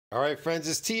All right, friends,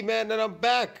 it's T-Man, and I'm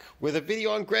back with a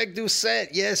video on Greg Doucette.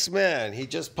 Yes, man, he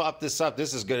just popped this up.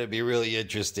 This is going to be really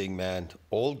interesting, man.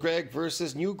 Old Greg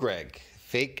versus new Greg.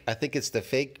 Fake, I think it's the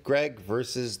fake Greg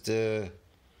versus well,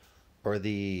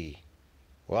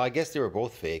 I guess they were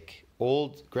both fake.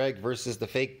 Old Greg versus the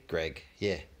fake Greg.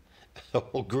 Yeah.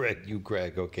 Old Greg, new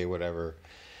Greg. Okay, whatever.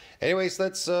 Anyways,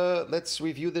 let's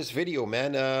review this video,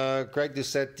 man. Greg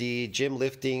Doucette, the gym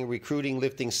lifting, recruiting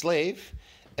lifting slave,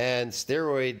 and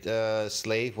steroid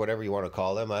slave, whatever you want to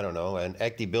call him, I don't know, and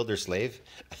ecti builder slave,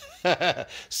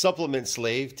 supplement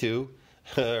slave too,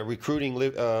 recruiting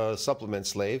supplement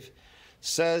slave,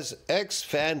 says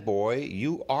ex-fanboy,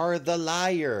 you are the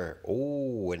liar.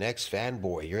 Oh, an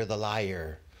ex-fanboy, you're the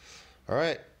liar. All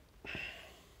right.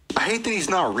 I hate that he's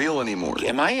not real anymore.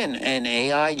 Am I an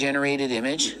AI generated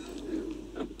image?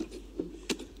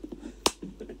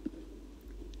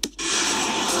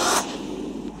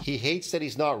 He hates that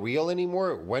he's not real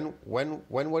anymore. When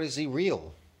what is he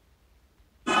real?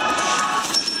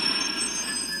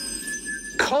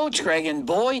 Coach Greg, and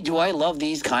boy, do I love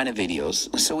these kind of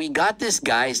videos. So we got this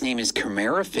guy, his name is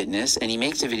Chimera Fitness, and he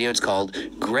makes a video. It's called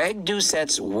Greg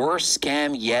Doucette's Worst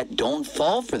Scam Yet. Don't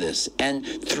fall for this. And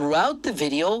throughout the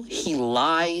video, he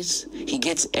lies, he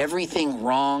gets everything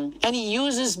wrong, and he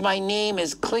uses my name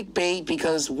as clickbait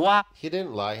because why? He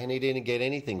didn't lie, and he didn't get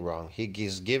anything wrong.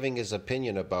 He's giving his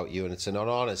opinion about you, and it's an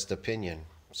honest opinion.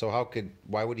 So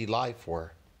why would he lie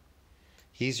for?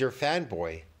 He's your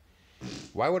fanboy.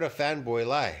 Why would a fanboy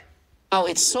lie? Oh,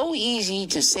 it's so easy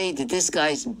to say that this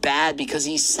guy's bad because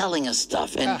he's selling us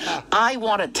stuff. And I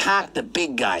want to attack the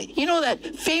big guy. You know that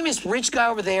famous rich guy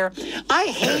over there? I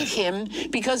hate him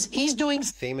because he's doing...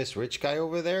 Famous rich guy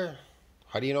over there?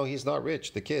 How do you know he's not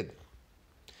rich? The kid.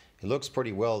 He looks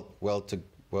pretty well,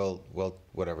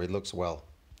 whatever. He looks well.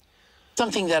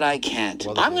 Something that I can't.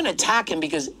 Well, I'm going to attack him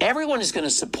because everyone is going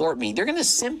to support me. They're going to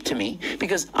simp to me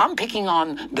because I'm picking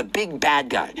on the big bad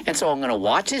guy. And so I'm going to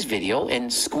watch his video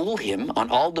and school him on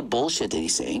all the bullshit that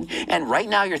he's saying. And right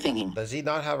now you're thinking, does he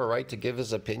not have a right to give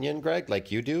his opinion, Greg,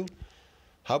 like you do?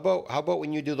 How about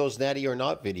when you do those natty or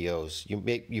not videos?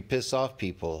 You piss off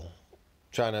people,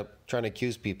 trying to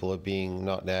accuse people of being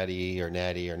not natty or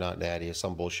not natty or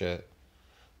some bullshit.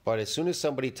 But as soon as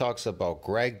somebody talks about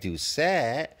Greg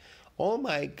Doucette, oh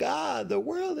my God, the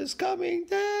world is coming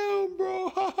down,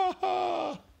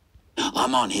 bro.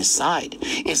 I'm on his side.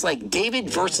 It's like David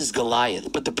versus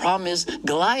Goliath. But the problem is,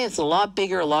 Goliath's a lot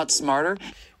bigger, a lot smarter.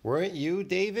 Weren't you,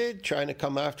 David, trying to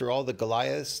come after all the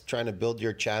Goliaths, trying to build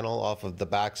your channel off of the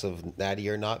backs of natty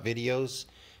or not videos?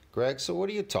 Greg, so what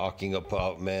are you talking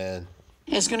about, man?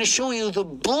 It's going to show you the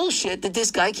bullshit that this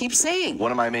guy keeps saying.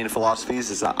 One of my main philosophies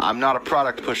is that I'm not a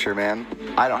product pusher, man.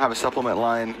 I don't have a supplement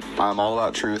line. I'm all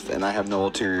about truth, and I have no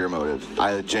ulterior motive.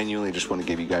 I genuinely just want to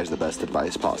give you guys the best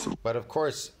advice possible. But of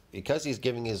course, because he's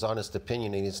giving his honest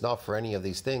opinion and he's not for any of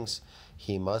these things,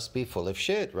 he must be full of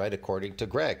shit, right? According to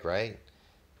Greg, right?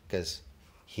 Because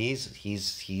he's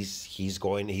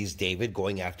David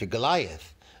going after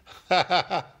Goliath.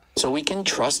 So we can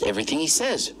trust everything he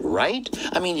says, right?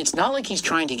 I mean, it's not like he's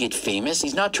trying to get famous.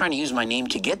 He's not trying to use my name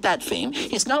to get that fame.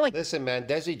 It's not like... Listen, man,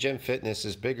 Desi Gym Fitness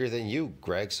is bigger than you,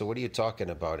 Greg, so what are you talking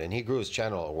about? And he grew his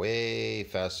channel way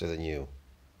faster than you.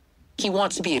 He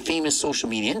wants to be a famous social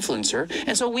media influencer,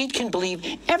 and so we can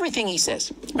believe everything he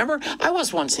says. Remember, I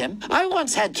was once him. I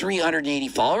once had 380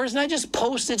 followers, and I just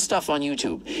posted stuff on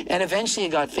YouTube, and eventually I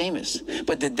got famous.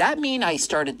 But did that mean I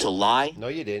started to lie? No,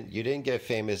 you didn't. You didn't get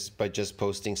famous by just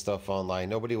posting stuff online.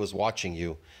 Nobody was watching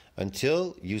you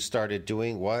until you started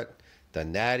doing what? The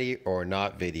natty or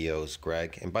not videos,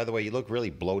 Greg. And by the way, you look really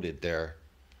bloated there.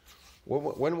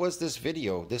 When was this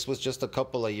video? This was just a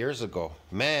couple of years ago.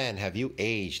 Man, have you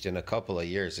aged in a couple of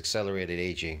years, accelerated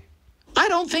aging. I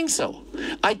don't think so.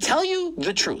 I tell you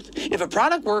the truth. If a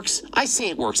product works, I say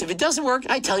it works. If it doesn't work,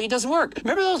 I tell you it doesn't work.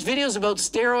 Remember those videos about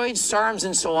steroids, SARMs,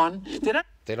 and so on?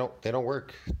 They don't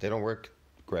work. They don't work,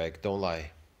 Greg. Don't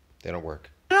lie. They don't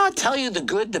work. I'll tell you the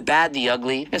good, the bad, the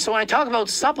ugly. And so when I talk about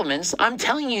supplements, I'm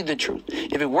telling you the truth.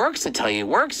 If it works, I tell you it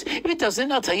works. If it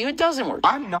doesn't, I'll tell you it doesn't work.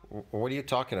 I'm not... What are you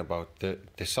talking about? The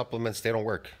supplements, they don't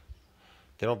work.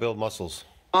 They don't build muscles.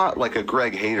 Not like a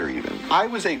Greg hater even. I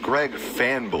was a Greg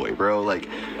fanboy, bro. Like,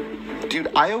 dude,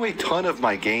 I owe a ton of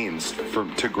my gains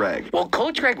to Greg. Well,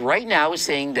 Coach Greg right now is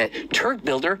saying that Turk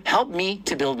Builder helped me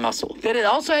to build muscle. That it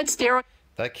also had steroids.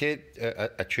 That kid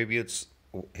attributes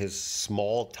his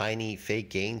small, tiny, fake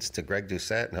gains to Greg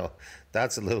Doucette. No,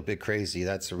 that's a little bit crazy.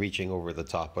 That's reaching over the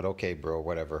top. But okay, bro,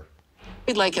 whatever.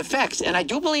 like effects, and I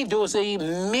do believe there was a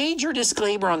major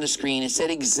disclaimer on the screen. It said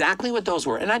exactly what those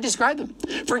were, and I described them.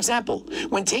 For example,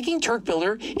 when taking Turk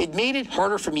Builder, it made it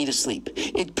harder for me to sleep.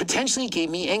 It potentially gave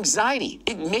me anxiety.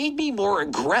 It made me more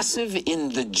aggressive in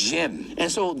the gym. And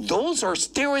so those are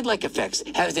steroid-like effects.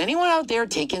 Has anyone out there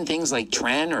taken things like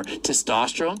tren or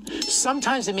testosterone?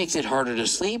 Sometimes it makes it harder to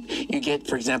sleep. You get,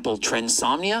 for example,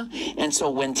 trensomnia. And so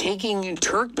when taking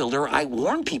Turk Builder, I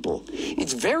warn people,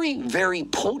 it's very, very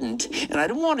potent. And I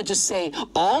don't want to just say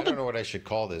I don't know what I should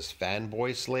call this.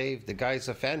 Fanboy slave? The guy's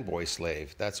a fanboy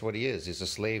slave. That's what he is. He's a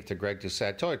slave to Greg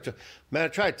Doucette. Man, I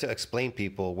tried to explain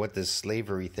people what this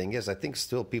slavery thing is. I think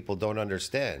still people don't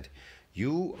understand.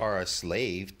 You are a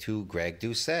slave to Greg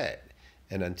Doucette.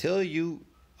 And until you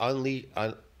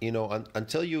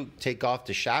until you take off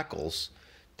the shackles,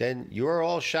 then you're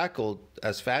all shackled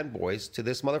as fanboys to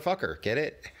this motherfucker. Get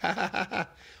it?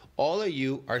 All of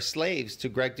you are slaves to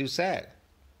Greg Doucette.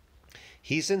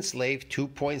 He's enslaved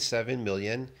 2.7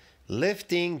 million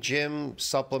lifting gym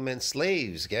supplement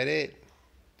slaves. Get it?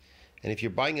 And if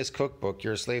you're buying his cookbook,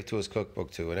 you're a slave to his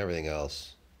cookbook too, and everything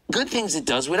else. Good things it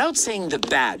does without saying the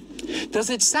bad.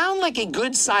 Does it sound like a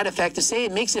good side effect to say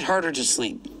it makes it harder to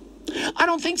sleep? I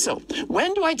don't think so.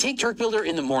 When do I take Turk Builder?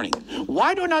 In the morning.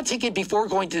 Why do I not take it before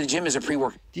going to the gym as a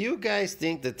pre-workout? Do you guys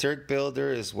think the Turk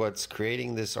Builder is what's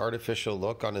creating this artificial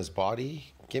look on his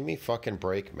body? Give me a fucking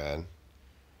break, man.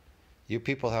 You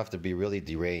people have to be really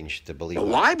deranged to believe that.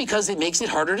 Why? Because it makes it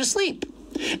harder to sleep.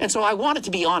 And so I wanted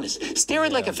to be honest.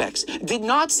 Steroid-like effects. Did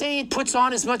not say it puts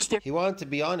on as much steroid. He wanted to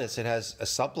be honest. It has a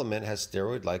supplement has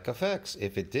steroid-like effects.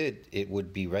 If it did, it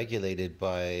would be regulated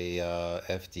by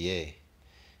FDA.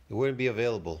 It wouldn't be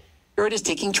available. It is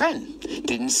taking tren.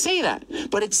 Didn't say that.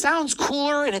 But it sounds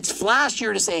cooler and it's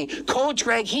flashier to say, Coach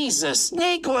Greg, he's a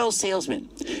snake oil salesman.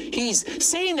 He's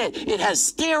saying that it has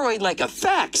steroid-like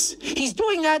effects. He's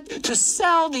doing that to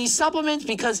sell these supplements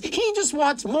because he just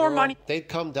wants more money. They'd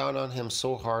come down on him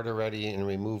so hard already and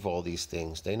remove all these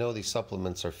things. They know these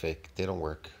supplements are fake. They don't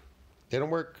work. They don't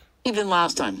work. Even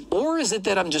last time. Or is it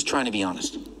that I'm just trying to be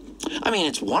honest? I mean,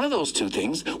 it's one of those two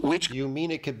things, which... You mean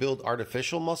it could build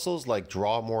artificial muscles, like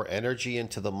draw more energy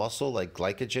into the muscle, like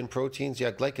glycogen proteins?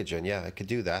 Yeah, glycogen, yeah, it could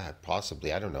do that,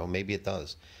 possibly. I don't know, maybe it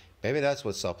does. Maybe that's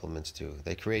what supplements do.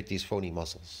 They create these phony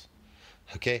muscles.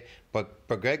 Okay, but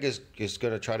Greg is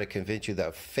going to try to convince you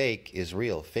that fake is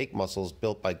real. Fake muscles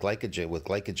built by glycogen with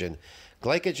glycogen.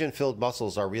 Glycogen-filled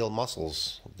muscles are real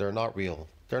muscles. They're not real.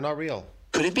 They're not real.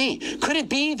 Could it be? Could it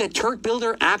be that Turk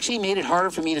Builder actually made it harder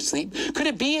for me to sleep? Could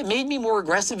it be it made me more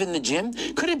aggressive in the gym?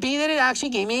 Could it be that it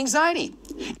actually gave me anxiety?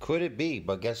 Could it be?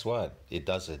 But guess what? It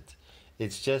doesn't.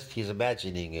 It's just he's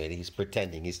imagining it. He's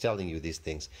pretending. He's telling you these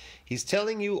things. He's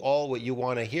telling you all what you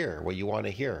want to hear. What you want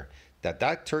to hear.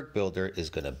 That Turk Builder is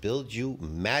going to build you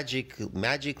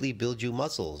magically build you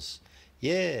muscles.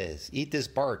 Yes, eat this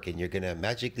bark and you're going to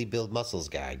magically build muscles,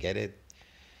 guy. Get it?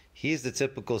 He's the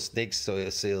typical snake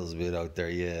salesman out there,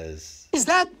 yes. Is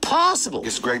that possible?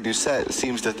 Because Greg Doucette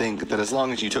seems to think that as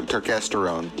long as you took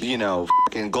testosterone, you know,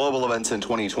 fucking global events in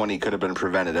 2020 could have been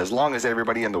prevented. As long as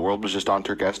everybody in the world was just on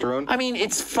testosterone. I mean,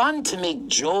 it's fun to make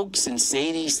jokes and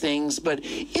say these things, but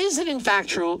is it in fact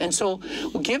true? And so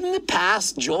we'll give him the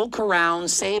pass, joke around,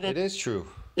 say that... It is true.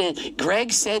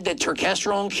 Greg said that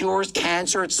testosterone cures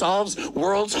cancer, it solves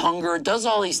world's hunger, it does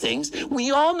all these things. We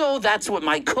all know that's what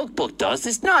my cookbook does.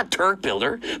 It's not Turk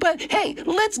Builder, but hey,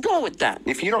 let's go with that.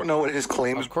 If you don't know what his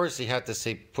claims... Of course he had to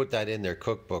say, put that in their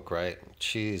cookbook, right?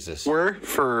 Jesus. ...were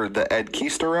for the Ed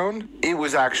Kesterone, it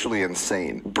was actually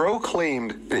insane. Bro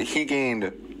claimed that he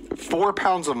gained 4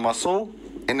 pounds of muscle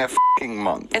in a fucking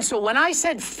month. And so when I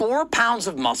said 4 pounds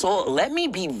of muscle, let me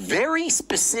be very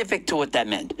specific to what that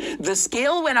meant. The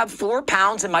scale went up 4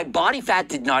 pounds and my body fat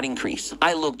did not increase.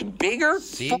 I looked bigger.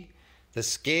 See? The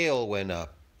scale went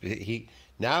up.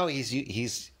 Now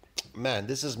he's man,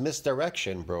 this is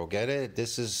misdirection, bro. Get it?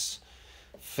 This is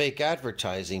fake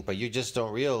advertising, but you just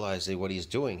don't realize what he's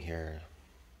doing here.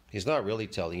 He's not really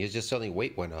telling you. He's just telling you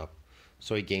weight went up.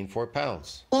 So he gained 4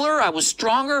 pounds. I was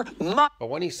stronger. But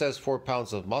when he says 4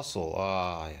 pounds of muscle,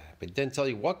 it didn't tell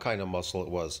you what kind of muscle it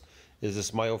was. Is this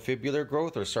myofibrillar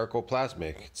growth or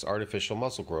sarcoplasmic? It's artificial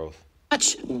muscle growth.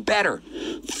 Much better.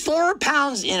 4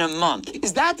 pounds in a month.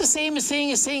 Is that the same as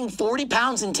saying 40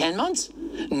 pounds in 10 months?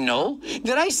 No.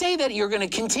 Did I say that you're going to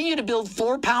continue to build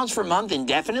 4 pounds per month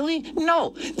indefinitely?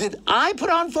 No. Did I put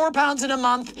on 4 pounds in a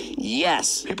month?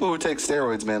 Yes. People who take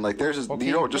steroids, man, like there's, okay,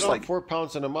 you know, just like 4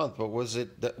 pounds in a month. But was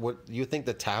it that what you think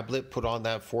the tablet put on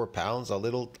that 4 pounds? A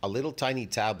little tiny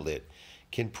tablet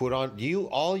can put on.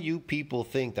 All you people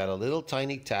think that a little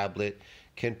tiny tablet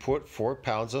can put 4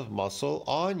 pounds of muscle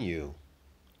on you?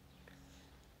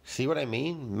 See what I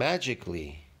mean?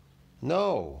 Magically.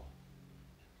 No.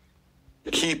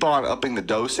 Keep on upping the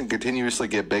dose and continuously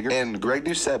get bigger. And Greg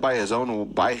Doucette, by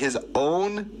his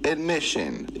own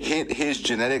admission, hit his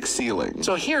genetic ceiling.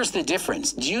 So here's the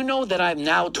difference. Do you know that I'm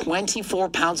now 24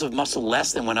 pounds of muscle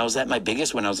less than when I was at my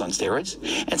biggest when I was on steroids?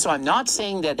 And so I'm not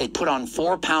saying that it put on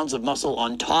 4 pounds of muscle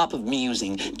on top of me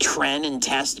using tren and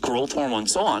test, growth hormone, and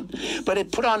so on, but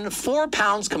it put on 4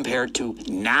 pounds compared to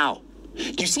now.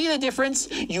 Do you see the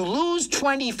difference? You lose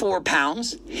 24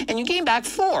 pounds and you gain back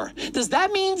 4. Does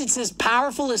that mean it's as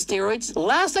powerful as steroids?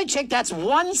 Last I checked, that's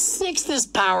 1/6 as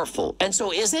powerful. And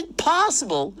so is it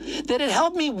possible that it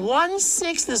helped me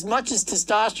 1/6 as much as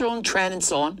testosterone, tren, and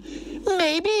so on?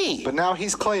 Maybe. But now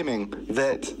he's claiming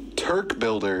that Turk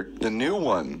Builder, the new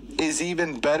one, is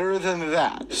even better than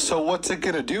that. So what's it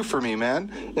going to do for me,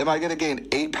 man? Am I going to gain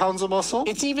 8 pounds of muscle?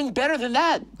 It's even better than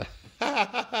that.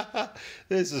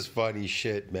 This is funny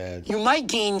shit, man. You might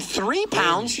gain 3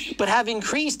 pounds, but have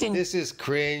increased in... This is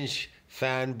cringe,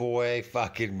 fanboy,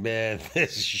 fucking man.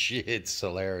 This shit's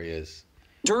hilarious.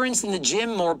 Endurance in the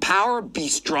gym, more power, be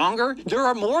stronger. There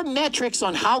are more metrics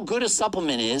on how good a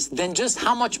supplement is than just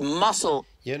how much muscle.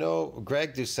 You know,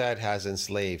 Greg Doucette has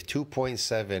enslaved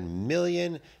 2.7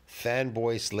 million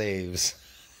fanboy slaves.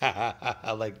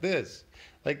 Like this.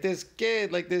 Like this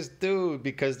kid, like this dude,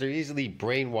 because they're easily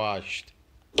brainwashed.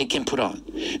 It can put on.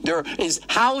 There is,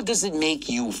 how does it make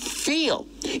you feel?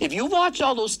 If you watch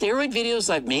all those steroid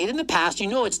videos I've made in the past, you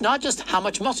know it's not just how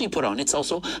much muscle you put on, it's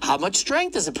also how much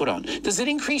strength does it put on. Does it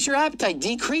increase your appetite,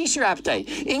 decrease your appetite,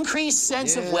 increase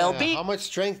sense of well-being? How much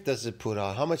strength does it put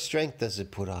on? How much strength does it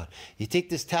put on? You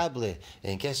take this tablet,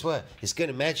 and guess what? It's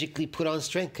going to magically put on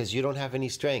strength because you don't have any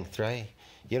strength, right?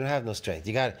 You don't have no strength.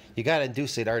 You got to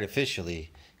induce it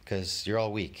artificially because you're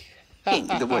all weak.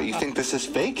 What, you think this is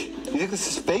fake? You think this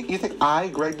is fake? You think I,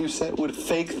 Greg Doucette, would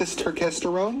fake this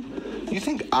testosterone? You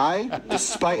think I,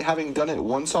 despite having done it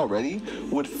once already,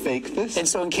 would fake this? And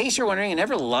so in case you're wondering, I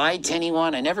never lied to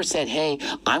anyone. I never said, hey,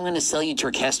 I'm going to sell you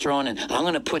testosterone and I'm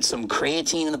going to put some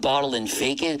creatine in the bottle and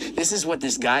fake it. This is what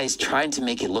this guy is trying to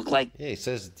make it look like. Yeah, he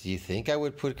says, do you think I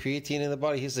would put creatine in the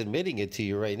bottle? He's admitting it to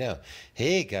you right now.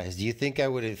 Hey, guys, do you think I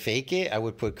would fake it? I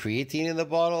would put creatine in the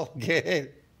bottle?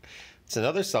 It's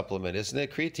another supplement, isn't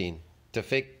it? Creatine to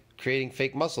creating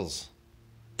fake muscles.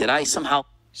 Did I somehow...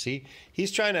 See,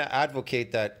 he's trying to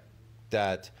advocate that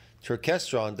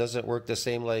testosterone doesn't work the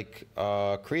same like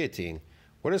creatine.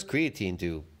 What does creatine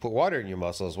do? Put water in your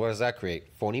muscles. What does that create?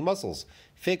 Phony muscles.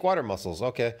 Fake water muscles.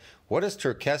 Okay. What does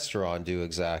testosterone do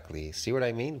exactly? See what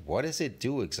I mean? What does it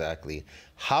do exactly?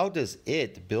 How does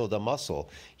it build a muscle?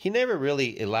 He never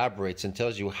really elaborates and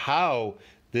tells you how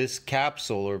this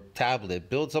capsule or tablet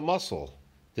builds a muscle.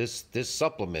 This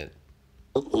supplement.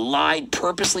 Lied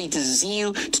purposely to deceive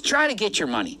you to try to get your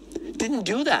money. Didn't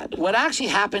do that. What actually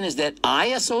happened is that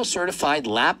ISO certified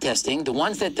lab testing, the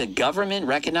ones that the government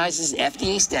recognizes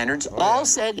FDA standards, all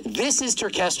said this is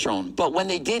testosterone. But when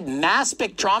they did mass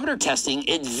spectrometer testing,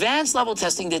 advanced level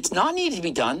testing that's not needed to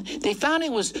be done, they found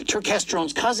it was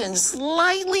testosterone's cousin,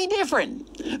 slightly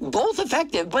different. Both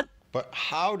effective, but... But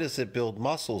how does it build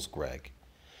muscles, Greg?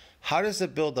 How does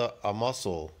it build a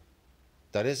muscle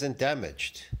that isn't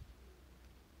damaged?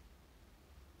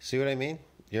 See what I mean?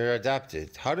 You're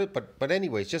adapted. But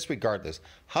anyways, just regardless,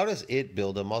 how does it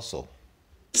build a muscle?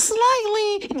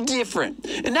 Slightly different.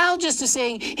 And now just to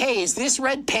saying, hey, is this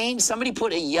red paint? Somebody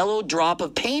put a yellow drop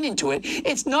of paint into it.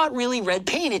 It's not really red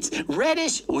paint. It's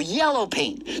reddish yellow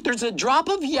paint. There's a drop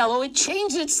of yellow. It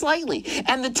changed it slightly.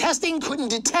 And the testing couldn't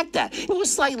detect that. It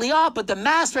was slightly off, but the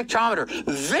mass spectrometer,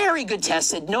 very good test,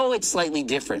 said, no, it's slightly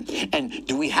different. And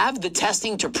do we have the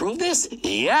testing to prove this?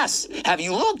 Yes. Have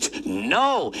you looked?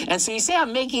 No. And so you say,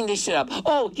 I'm making this shit up.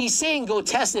 Oh, he's saying go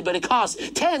test it, but it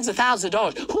costs tens of thousands of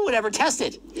dollars. Who would ever test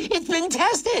it? It's been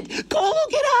tested. Go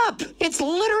look it up. It's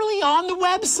literally on the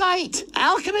website.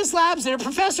 Alchemist Labs, their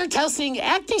professor testing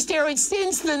steroids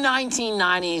since the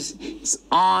 1990s. It's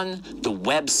on the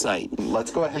website.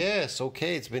 Let's go ahead. Yes,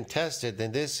 okay, it's been tested,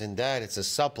 then this and that. It's a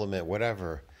supplement,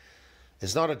 whatever.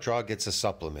 It's not a drug, it's a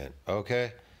supplement,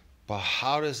 okay? But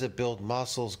how does it build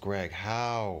muscles, Greg?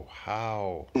 How?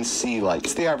 And see, like,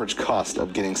 it's the average cost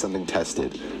of getting something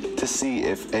tested to see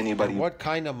if anybody... And what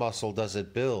kind of muscle does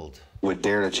it build? ...would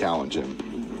dare to challenge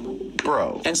him.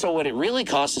 Bro. And so what it really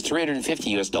costs is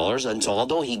 $350 US. And so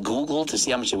although he Googled to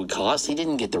see how much it would cost, he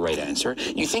didn't get the right answer.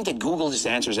 You think that Google just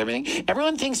answers everything?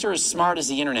 Everyone thinks they're as smart as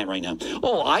the internet right now.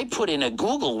 Oh, I put in a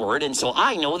Google word and so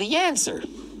I know the answer.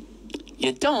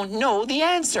 You don't know the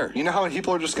answer. You know how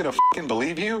people are just going to fucking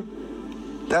believe you?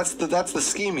 That's the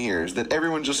scheme here, is that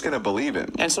everyone's just going to believe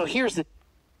him. And so here's the...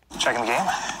 Checking the game?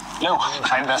 No,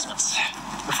 high investments.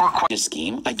 this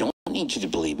scheme. I don't need you to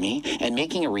believe me, and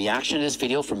making a reaction to this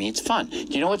video for me, it's fun. Do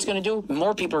you know what's going to do?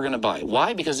 More people are going to buy.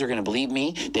 Why? Because they're going to believe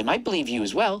me. They might believe you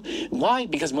as well. Why?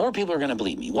 Because more people are going to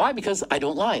believe me. Why? Because I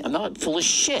don't lie. I'm not full of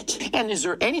shit. And is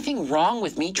there anything wrong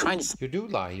with me trying to... You do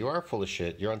lie. You are full of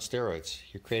shit. You're on steroids.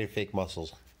 You're creating fake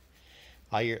muscles.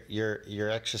 Your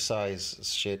exercise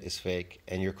shit is fake,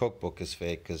 and your cookbook is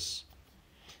fake because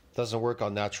it doesn't work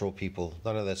on natural people.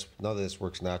 None of this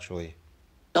works naturally.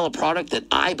 Sell a product that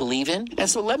I believe in. And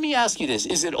so let me ask you this.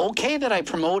 Is it okay that I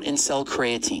promote and sell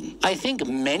creatine? I think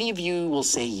many of you will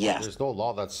say yes. There's no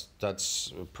law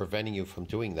that's preventing you from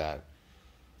doing that.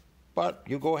 But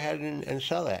you go ahead and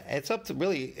sell it. It's up to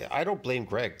really, I don't blame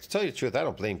Greg. To tell you the truth, I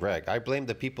don't blame Greg. I blame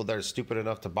the people that are stupid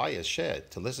enough to buy his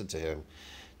shit, to listen to him,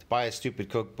 to buy a stupid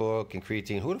cookbook and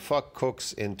creatine. Who the fuck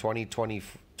cooks in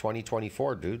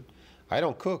 2024, dude? I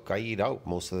don't cook. I eat out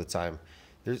most of the time.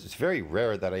 It's very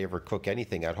rare that I ever cook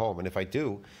anything at home, and if I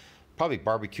do, probably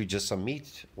barbecue just some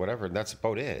meat, whatever, and that's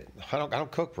about it. I don't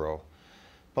cook, bro.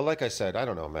 But like I said, I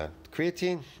don't know, man.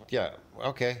 Creatine, yeah,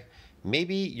 okay.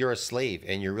 Maybe you're a slave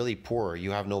and you're really poor.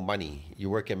 You have no money. You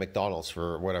work at McDonald's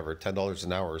for whatever, $10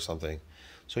 an hour or something.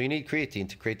 So you need creatine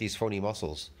to create these phony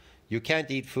muscles. You can't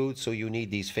eat food, so you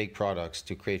need these fake products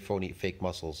to create fake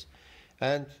muscles.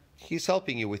 And he's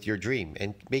helping you with your dream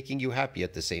and making you happy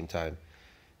at the same time.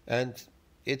 And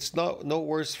it's no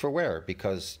worse for wear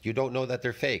because you don't know that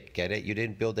they're fake. Get it? You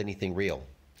didn't build anything real.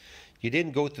 You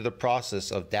didn't go through the process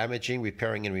of damaging,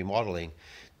 repairing, and remodeling,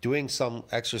 doing some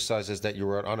exercises that you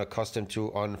were unaccustomed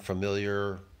to,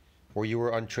 unfamiliar, or you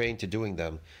were untrained to doing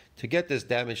them. To get this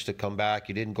damage to come back,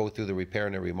 you didn't go through the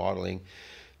repairing and remodeling.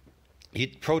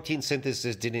 Protein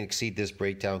synthesis didn't exceed this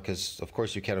breakdown because, of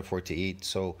course, you can't afford to eat.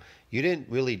 So you didn't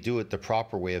really do it the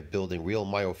proper way of building real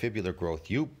myofibrillar growth.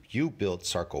 You built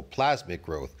sarcoplasmic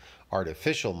growth,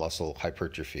 artificial muscle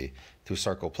hypertrophy through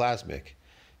sarcoplasmic.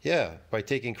 Yeah, by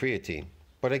taking creatine.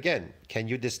 But again, can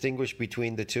you distinguish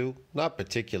between the two? Not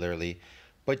particularly.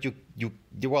 But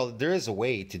well, there is a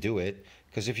way to do it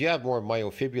because if you have more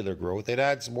myofibrillar growth, it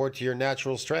adds more to your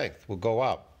natural strength. Will go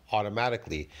up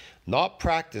automatically. Not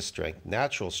practice strength,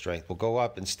 natural strength will go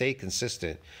up and stay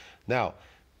consistent. Now,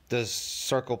 does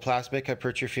sarcoplasmic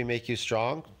hypertrophy make you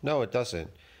strong? No, it doesn't.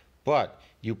 But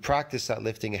you practice that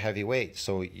lifting a heavy weight,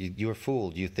 so you're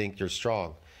fooled. You think you're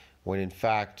strong, when in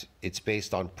fact it's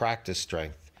based on practice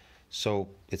strength. So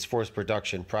it's force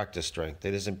production practice strength.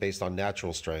 It isn't based on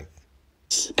natural strength.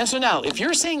 And so now, if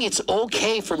you're saying it's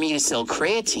okay for me to sell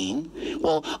creatine,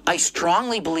 well, I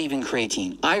strongly believe in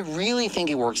creatine. I really think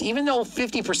it works, even though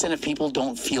 50% of people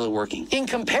don't feel it working. In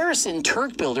comparison,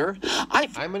 Turk Builder,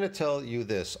 I'm going to tell you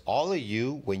this. All of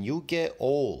you, when you get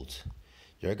old,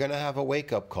 you're going to have a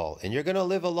wake-up call, and you're going to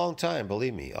live a long time,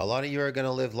 believe me. A lot of you are going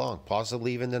to live long,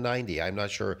 possibly even to 90. I'm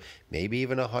not sure, maybe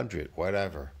even 100,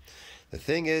 whatever. The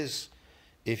thing is,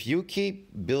 if you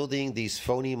keep building these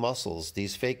phony muscles,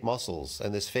 these fake muscles,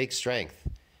 and this fake strength,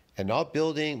 and not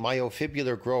building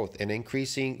myofibrillar growth and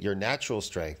increasing your natural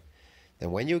strength,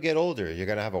 then when you get older, you're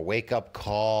going to have a wake-up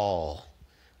call.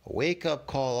 A wake-up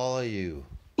call, all of you.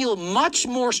 Feel much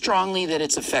more strongly that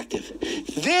it's effective.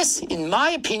 This, in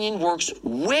my opinion, works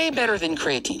way better than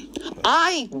creatine.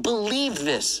 I believe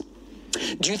this.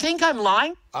 Do you think I'm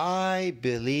lying? I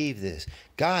believe this.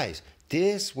 Guys,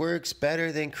 this works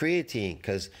better than creatine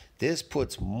because this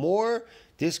creates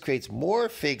more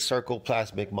fake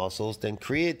sarcoplasmic muscles than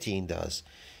creatine does.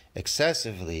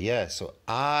 Excessively, yes. So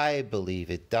I believe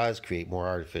it does create more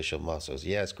artificial muscles.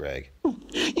 Yes, Greg.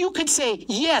 You could say,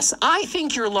 yes, I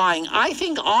think you're lying. I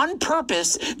think on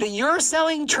purpose that you're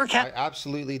selling I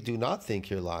absolutely do not think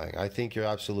you're lying. I think you're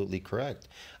absolutely correct.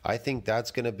 I think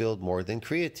that's going to build more than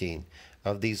creatine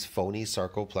of these phony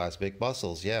sarcoplasmic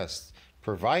muscles, yes.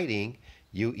 Providing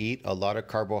you eat a lot of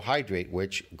carbohydrate,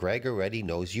 which Greg already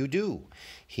knows you do.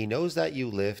 He knows that you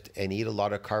lift and eat a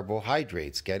lot of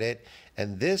carbohydrates, get it?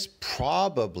 And this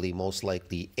probably most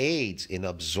likely aids in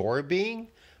absorbing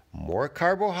more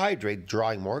carbohydrate,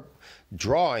 drawing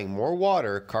more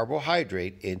water,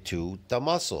 carbohydrate into the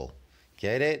muscle.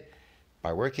 Get it?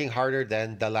 By working harder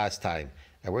than the last time.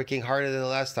 And working harder than the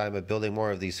last time of building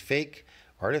more of these fake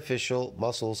artificial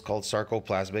muscles called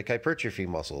sarcoplasmic hypertrophy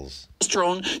muscles.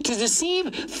 To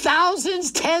deceive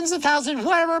thousands, tens of thousands,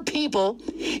 whatever people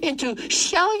into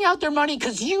shelling out their money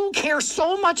because you care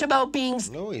so much about being...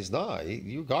 No, he's not.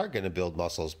 You are going to build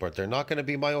muscles, but they're not going to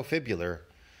be myofibrillar.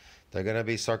 They're going to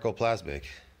be sarcoplasmic.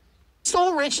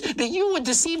 So rich that you would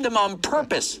deceive them on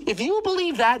purpose. If you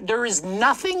believe that, there is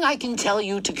nothing I can tell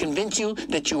you to convince you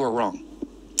that you are wrong.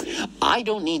 I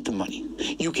don't need the money.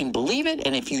 You can believe it,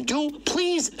 and if you do,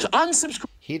 please unsubscribe.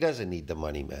 He doesn't need the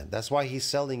money, man. That's why he's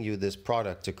selling you this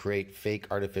product to create fake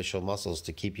artificial muscles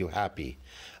to keep you happy.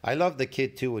 I love the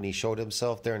kid too when he showed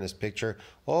himself there in his picture.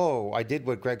 Oh, I did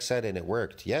what Greg said and it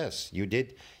worked. Yes, you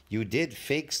did. You did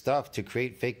fake stuff to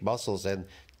create fake muscles, and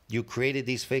you created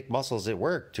these fake muscles. It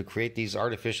worked to create these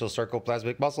artificial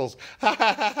sarcoplasmic muscles.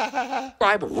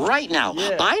 Subscribe right now.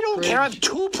 Yeah, I don't care. I have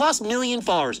cringe. 2+ million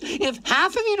followers. If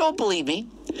half of you don't believe me,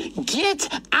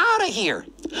 get out of here.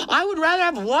 I would rather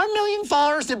have 1 million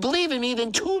followers that believe in me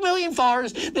than 2 million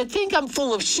followers that think I'm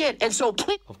full of shit. And so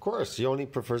please. Of course, he only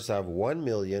prefers to have 1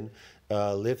 million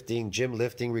lifting, gym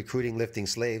lifting, recruiting, lifting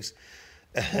slaves.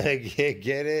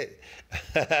 Get it?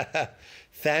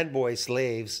 Fanboy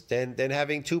slaves, than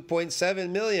having 2.7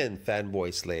 million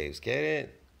fanboy slaves. Get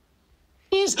it?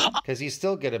 Please Because he's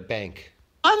still get a bank.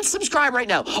 unsubscribe right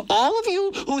now. All of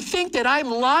you who think that I'm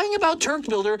lying about Turk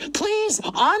Builder, please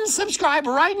unsubscribe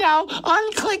right now.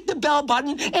 Unclick the bell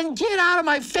button and get out of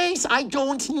my face. I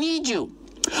don't need you.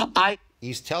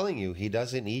 He's telling you he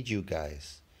doesn't need you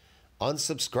guys.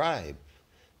 Unsubscribe.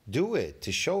 Do it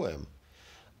to show him.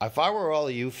 If I were all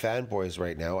of you fanboys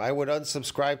right now, I would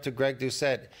unsubscribe to Greg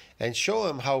Doucette and show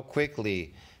him how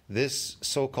quickly this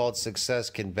so-called success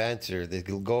can banter.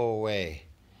 It'll go away.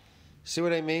 See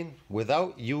what I mean?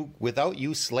 Without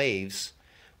you slaves,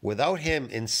 without him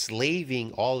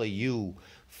enslaving all of you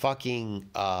fucking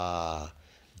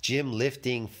gym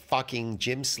lifting fucking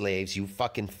gym slaves, you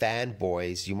fucking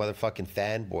fanboys, you motherfucking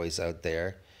fanboys out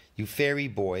there, you fairy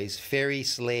boys, fairy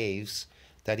slaves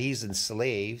that he's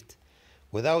enslaved.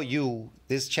 Without you,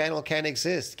 this channel can't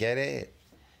exist. Get it?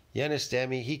 You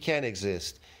understand me? He can't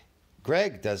exist.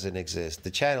 Greg doesn't exist. The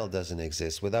channel doesn't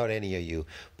exist without any of you.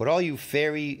 But all you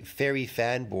fairy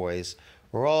fanboys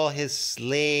are all his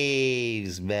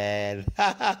slaves, man.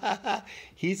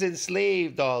 He's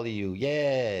enslaved all of you.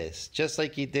 Yes. Just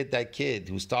like he did that kid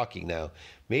who's talking now.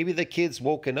 Maybe the kid's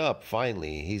woken up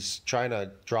finally. He's trying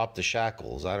to drop the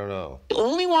shackles. I don't know.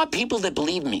 only want people that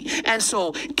believe me. And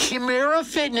so, Chimera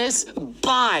Fitness,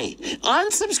 bye.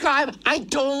 Unsubscribe. I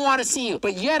don't want to see you.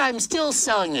 But yet I'm still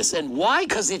selling this. And why?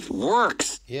 Because it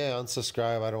works. Yeah,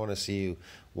 unsubscribe. I don't want to see you.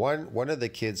 One of the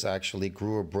kids actually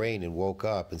grew a brain and woke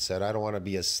up and said, I don't want to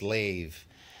be a slave.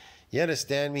 You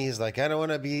understand me? He's like, I don't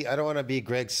want to be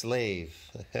Greg's slave.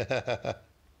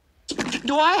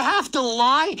 Do I have to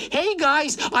lie? Hey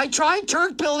guys, I tried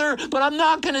Turk Builder, but I'm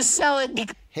not gonna sell it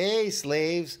because Hey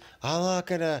slaves, I'm not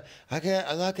gonna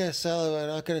sell it. I'm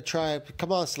not gonna try it.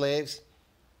 Come on, slaves.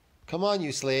 Come on,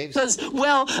 you slaves.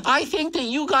 well, I think that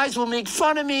you guys will make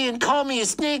fun of me and call me a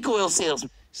snake oil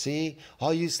salesman. See,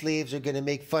 all you slaves are gonna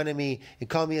make fun of me and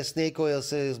call me a snake oil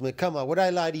salesman. Come on, would I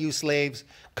lie to you slaves?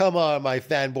 Come on, my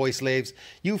fanboy slaves.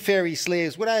 You fairy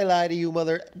slaves, would I lie to you,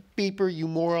 mother beeper, you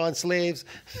moron slaves?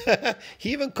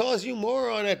 He even calls you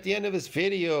moron at the end of his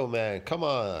video, man. Come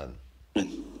on. Do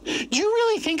you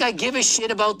really think I give a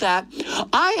shit about that?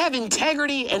 I have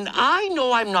integrity and I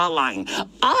know I'm not lying.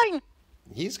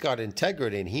 He's got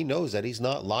integrity and he knows that he's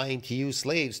not lying to you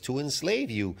slaves to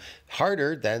enslave you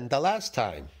harder than the last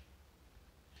time.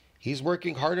 He's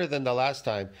working harder than the last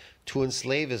time to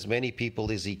enslave as many people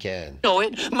as he can. Know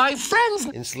it. My friends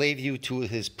Enslave you to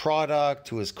his product,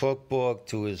 to his cookbook,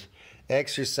 to his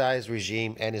exercise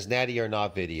regime, and his natty or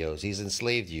not videos. He's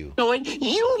enslaved you. know it.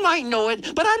 You might know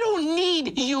it, but I don't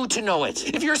need you to know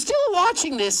it. If you're still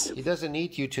watching this, He doesn't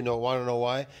need you to know. Want to know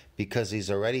why? Because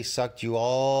he's already sucked you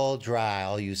all dry,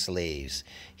 all you slaves.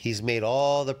 He's made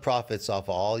all the profits off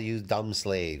all you dumb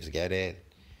slaves. Get it?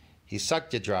 He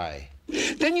sucked you dry.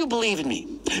 then you believe in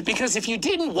me. Because if you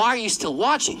didn't, why are you still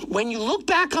watching? When you look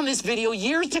back on this video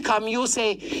years to come, you'll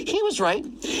say, he was right.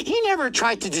 He never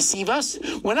tried to deceive us.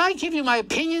 When I give you my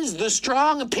opinions, the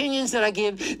strong opinions that I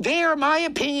give, they are my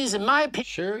opinions and my opinions.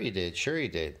 Sure he did. Sure he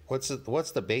did. What's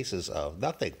the basis of?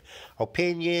 Nothing.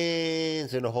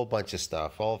 Opinions and a whole bunch of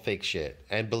stuff. All fake shit.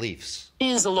 And beliefs.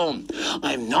 Alone.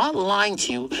 I'm not lying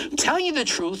to you, I'm telling you the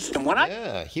truth. And when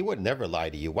Yeah, he would never lie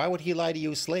to you. Why would he lie to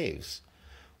you slaves?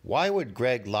 Why would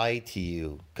Greg lie to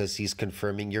you? Because he's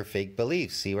confirming your fake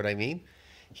beliefs. See what I mean?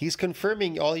 He's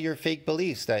confirming all your fake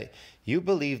beliefs that you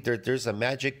believe that there's a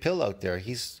magic pill out there.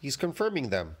 He's confirming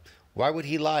them. Why would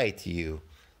he lie to you?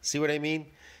 See what I mean?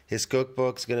 His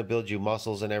cookbook's going to build you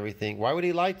muscles and everything. Why would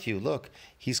he lie to you? Look,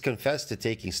 he's confessed to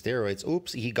taking steroids.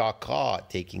 Oops, he got caught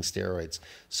taking steroids.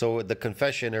 So the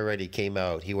confession already came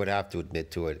out. He would have to admit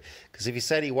to it. Because if he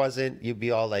said he wasn't, you'd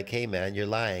be all like, hey, man, you're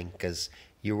lying because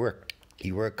you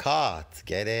were caught,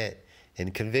 get it,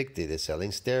 and convicted of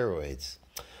selling steroids.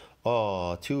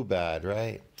 Oh, too bad,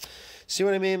 right? See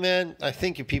what I mean, man? I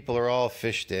think you people are all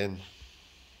fished in.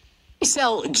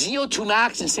 sell GO2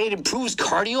 Max and say it improves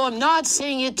cardio. I'm not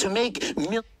saying it to make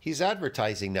He's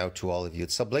advertising now to all of you.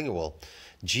 It's sublingual.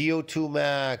 GO2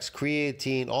 Max,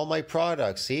 creatine, all my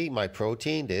products. See, my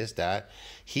protein, this, that.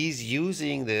 He's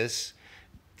using this.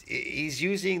 He's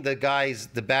using the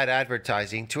bad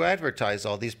advertising to advertise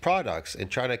all these products and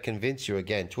trying to convince you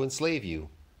again, to enslave you.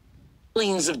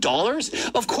 millions of dollars.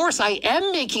 Of course, I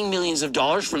am making millions of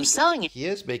dollars from selling it. He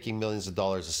is making millions of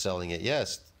dollars of selling it,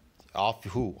 yes. Off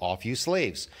who? Off you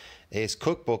slaves. His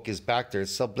cookbook is back there.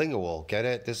 It's sublingual. Get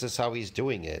it? This is how he's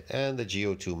doing it. And the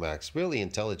GO2 Max. Really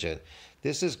intelligent.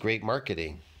 This is great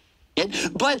marketing.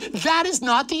 But that is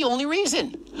not the only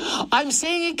reason. I'm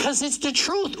saying it because it's the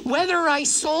truth. Whether I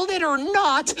sold it or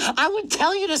not, I would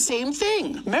tell you the same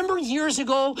thing. Remember years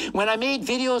ago when I made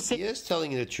videos? He is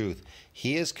telling you the truth.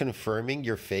 He is confirming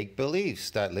your fake beliefs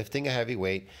that lifting a heavy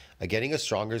weight, getting a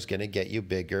stronger is going to get you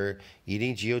bigger.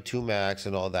 Eating GO2 Max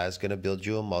and all that is going to build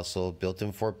you a muscle, built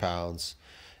in 4 pounds,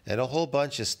 and a whole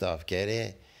bunch of stuff. Get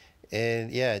it?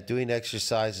 And yeah, doing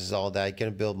exercises, all that,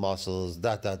 going to build muscles,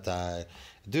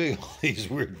 doing all these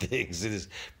weird things. And his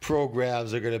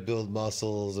programs are going to build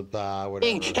muscles, whatever.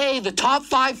 Hey, the top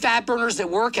 5 fat burners that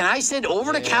work, and I said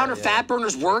over-the-counter fat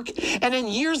burners work, and then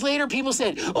years later people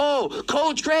said, oh,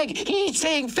 Coach Greg, he's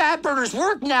saying fat burners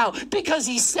work now because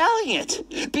he's selling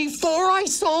it. Before I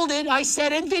sold it, I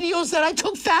said in videos that I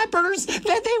took fat burners that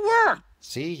they work.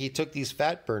 See, he took these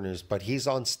fat burners, but he's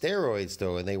on steroids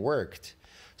though, and they worked.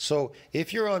 So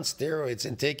if you're on steroids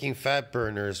and taking fat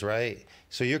burners, right?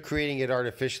 So you're creating it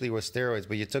artificially with steroids,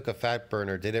 but you took a fat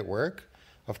burner. Did it work?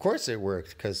 Of course it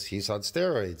worked because he's on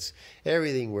steroids.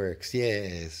 Everything works.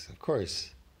 Yes, of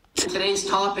course. Today's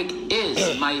topic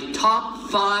is my top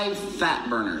 5 fat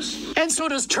burners. And so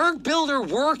does Turk Builder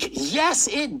work? Yes,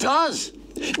 it does.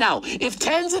 Now, if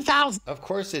tens of thousands... Of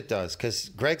course it does, because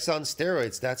Greg's on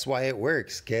steroids. That's why it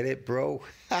works. Get it, bro?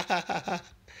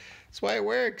 That's why it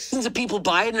works. Of people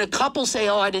buy it, and a couple say,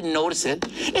 oh, I didn't notice it.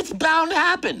 It's bound to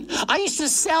happen. I used to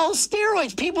sell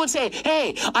steroids. People would say,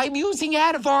 hey, I'm using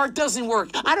Ativar, it doesn't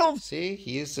work. I don't... See,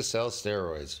 he used to sell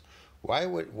steroids. Why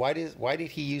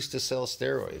did he used to sell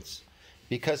steroids?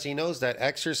 Because he knows that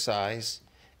exercise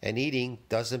and eating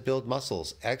doesn't build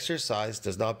muscles. Exercise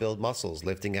does not build muscles.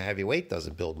 Lifting a heavy weight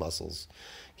doesn't build muscles.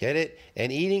 Get it?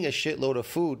 And eating a shitload of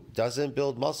food doesn't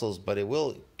build muscles, but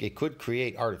it could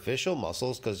create artificial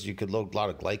muscles because you could load a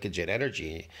lot of glycogen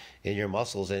energy in your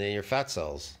muscles and in your fat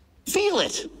cells. Feel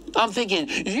it. I'm thinking,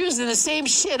 you're using the same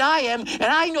shit I am, and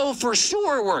I know for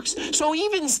sure it works. So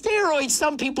even steroids,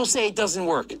 some people say it doesn't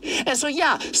work. And so,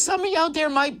 yeah, some of you out there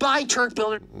might buy Turk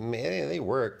Builder. Man, they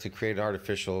work to create an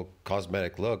artificial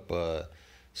cosmetic look, but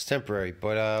it's temporary.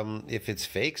 But if it's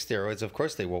fake steroids, of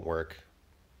course they won't work.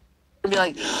 Be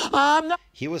like,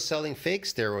 He was selling fake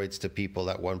steroids to people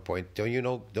at one point. Don't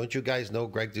you guys know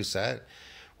Greg Doucette?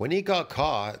 When he got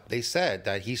caught, they said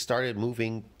that he started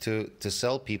moving to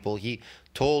sell people. He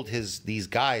told these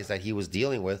guys that he was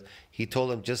dealing with, he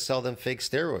told them just sell them fake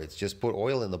steroids. Just put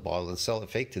oil in the bottle and sell it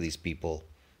fake to these people.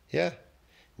 Yeah.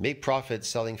 Make profit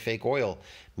selling fake oil.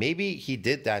 Maybe he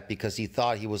did that because he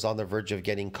thought he was on the verge of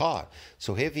getting caught.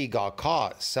 So if he got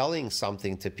caught selling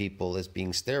something to people as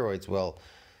being steroids, well,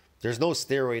 there's no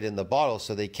steroid in the bottle,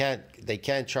 so they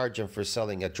can't charge him for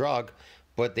selling a drug,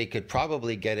 but they could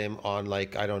probably get him on,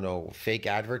 like, I don't know, fake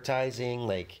advertising.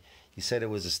 Like he said it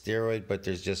was a steroid, but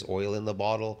there's just oil in the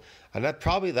bottle. And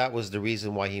that was the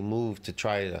reason why he moved to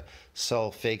try to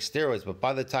sell fake steroids. But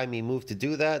by the time he moved to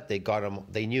do that, they got him.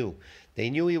 They knew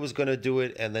he was going to do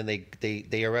it, and then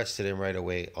they arrested him right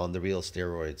away on the real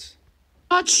steroids.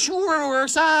 Not sure it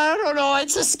works. I don't know.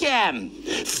 It's a scam.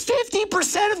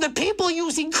 50% of the people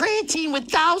using creatine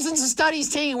with thousands of studies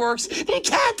saying it works, they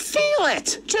can't feel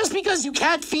it. Just because you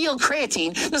can't feel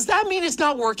creatine, does that mean it's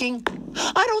not working?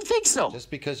 I don't think so.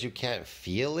 Just because you can't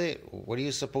feel it? What are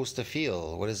you supposed to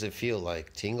feel? What does it feel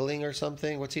like? Tingling or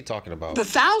something? What's he talking about? The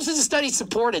thousands of studies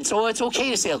support it, so it's okay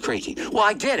to sell creatine. Well,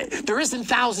 I get it. There isn't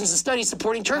thousands of studies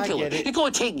supporting Turk Builder. It's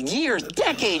going to take years,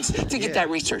 decades to get that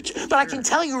research. But I can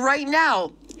tell you right now,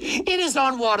 it is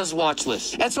on WADA's watch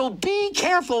list. And so be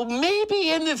careful. Maybe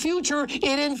in the future, it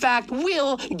in fact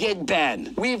will get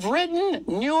banned. We've written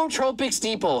Nootropics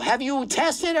Depot. Have you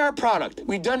tested our product?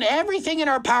 We've done everything in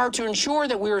our power to ensure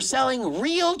that we are selling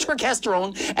real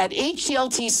testosterone at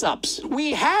HCLT subs.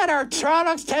 We had our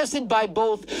products tested by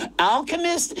both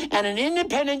Alchemist and an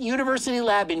independent university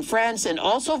lab in France, and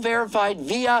also verified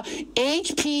via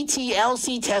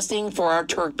HPTLC testing for our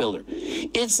Turk Builder.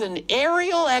 It's an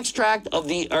aerial extract of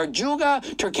the Arjuga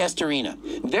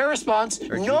turkesterina. Their response,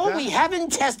 Arjuga? No, we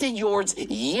haven't tested yours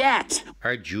yet.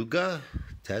 Arjuga?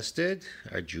 Tested?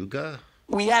 Arjuga?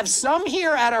 We have some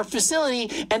here at our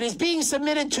facility and is being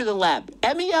submitted to the lab.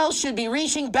 MEL should be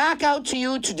reaching back out to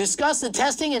you to discuss the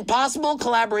testing and possible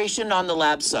collaboration on the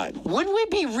lab side. Would we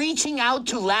be reaching out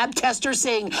to lab testers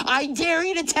saying, I dare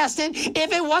you to test it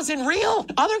if it wasn't real?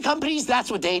 Other companies,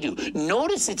 that's what they do.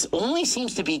 Notice it only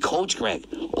seems to be Coach Greg.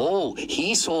 Oh,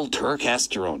 he sold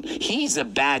turkesterone. He's a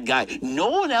bad guy. No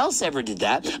one else ever did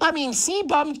that. I mean,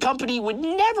 C-Bum Company would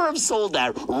never have sold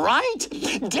that,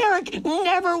 right? Derek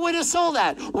never would have sold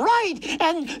that, right?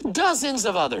 And dozens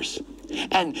of others.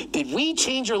 And did we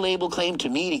change our label claim to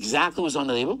meet exactly what was on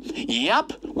the label?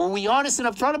 Yep. Were we honest and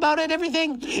upfront about it,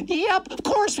 everything? Yep, of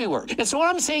course we were. And so what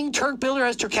I'm saying, Turk Builder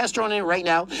has turkesterone in it right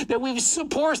now, that we've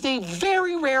sourced a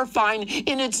very rare find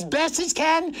in its best as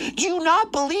can. Do you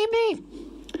not believe me?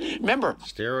 Remember,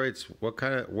 steroids, what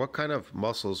kind of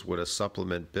muscles would a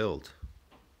supplement build?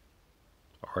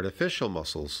 Artificial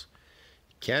muscles.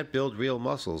 You can't build real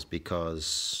muscles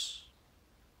because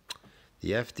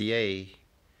the FDA,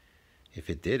 if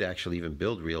it did actually even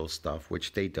build real stuff,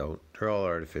 which they don't, they're all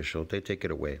artificial, they take it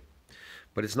away.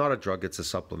 But it's not a drug, it's a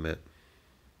supplement.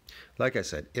 Like I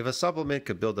said, if a supplement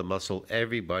could build a muscle,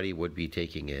 everybody would be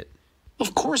taking it.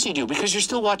 Of course you do, because you're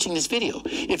still watching this video.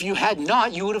 If you had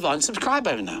not, you would have unsubscribed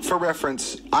by now. For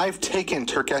reference, I've taken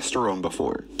turkesterone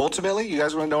before. Ultimately, you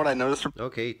guys want to know what I noticed?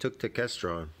 Okay, you took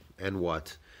turkesterone. And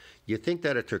what? You think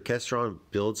that a turkesterone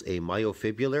builds a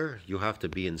myofibrillar? You have to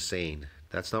be insane.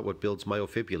 That's not what builds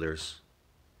myofibrillars.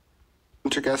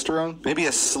 Turkesterone, maybe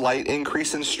a slight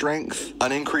increase in strength,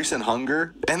 an increase in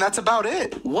hunger, and that's about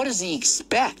it. What does he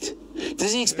expect?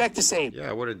 Does he expect to say? Yeah,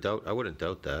 I wouldn't doubt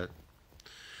that.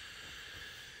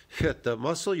 Yeah, the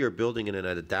muscle you're building in an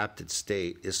adapted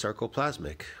state is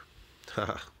sarcoplasmic.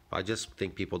 I just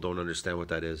think people don't understand what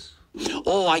that is.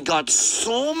 Oh, I got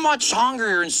so much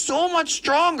hungrier and so much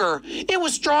stronger. It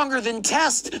was stronger than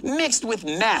test mixed with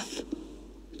meth.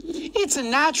 It's a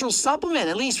natural supplement,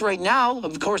 at least right now.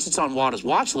 Of course, it's on WADA's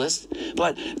watch list.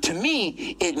 But to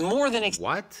me, it more than...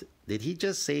 What? Did he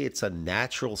just say it's a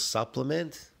natural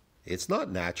supplement? It's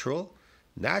not natural.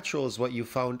 Natural is what you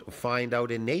find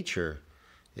out in nature.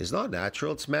 It's not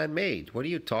natural. It's man-made. What are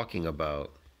you talking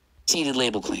about? Exceeded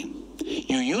label claim.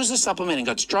 You used the supplement and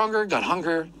got stronger, got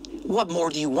hungrier. What more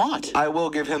do you want? I will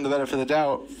give him the benefit of the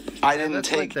doubt. I didn't that's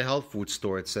take... like the health food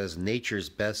store. It says nature's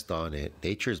best on it.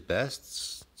 Nature's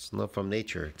best? It's not from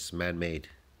nature. It's man-made.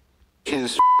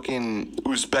 His fucking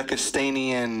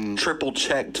Uzbekistanian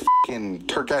triple-checked fucking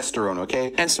turkesterone,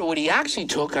 okay? And so what he actually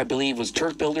took, I believe, was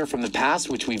Turk Builder from the past,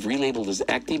 which we've relabeled as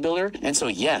Ecti Builder. And so,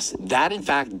 yes, that in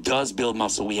fact does build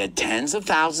muscle. We had tens of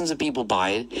thousands of people buy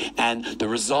it, and the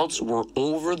results were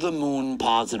over the moon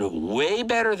positive. Way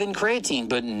better than creatine,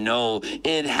 but no,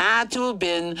 it had to have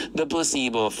been the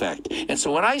placebo effect. And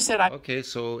so when I said Okay,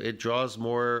 so it draws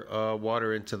more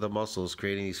water into the muscles,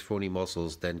 creating these phony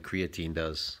muscles than creatine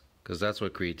does. Because that's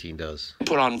what creatine does.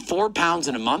 Put on 4 pounds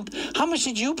in a month. How much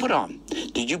did you put on?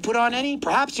 Did you put on any?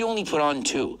 Perhaps you only put on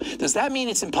 2. Does that mean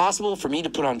it's impossible for me to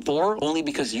put on 4 only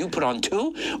because you put on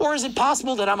 2? Or is it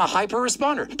possible that I'm a hyper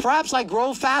responder? Perhaps I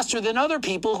grow faster than other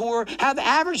people who have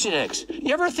average genetics.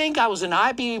 You ever think I was an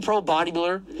IBB Pro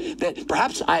bodybuilder? That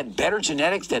perhaps I had better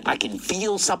genetics, that I can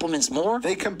feel supplements more?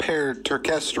 They compared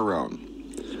turkesterone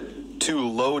to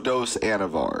low-dose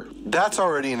Anavar. That's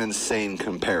already an insane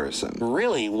comparison.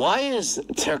 Really? Why is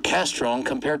turkesterone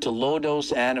compared to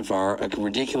low-dose Anavar a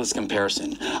ridiculous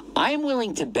comparison? I'm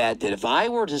willing to bet that if I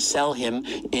were to sell him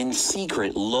in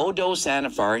secret low-dose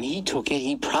Anavar and he took it,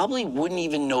 he probably wouldn't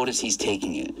even notice he's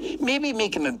taking it. Maybe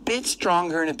make him a bit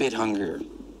stronger and a bit hungrier.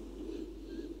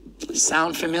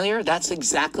 Sound familiar? That's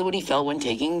exactly what he felt when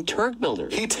taking Turk Builder.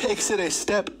 He takes it a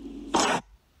step...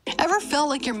 Ever feel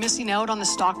like you're missing out on the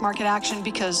stock market action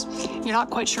because you're not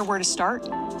quite sure where to start?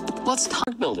 Let's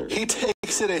talk Builder. He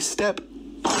takes it a step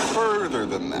further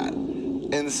than that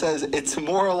and says it's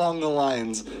more along the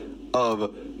lines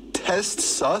of test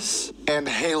sus and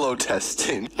halo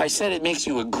testing. I said it makes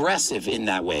you aggressive in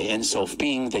that way, and so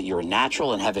being that you're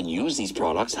natural and haven't used these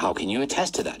products, how can you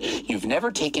attest to that? You've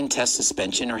never taken test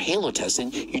suspension or halo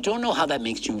testing. You don't know how that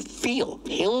makes you feel.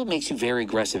 Halo makes you very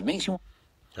aggressive. Makes you...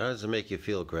 How does it make you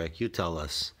feel, Greg? You tell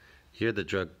us. You're the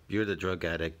drug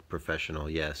addict professional,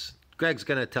 yes. Greg's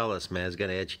gonna tell us, man. He's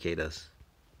gonna educate us.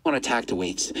 Want to attack the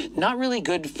weights. Not really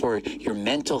good for your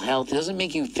mental health. It doesn't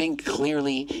make you think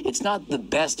clearly. It's not the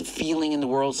best feeling in the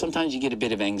world. Sometimes you get a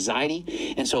bit of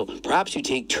anxiety. And so perhaps you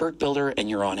take Turk Builder and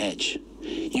you're on edge.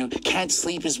 you can't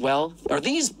sleep as well? Are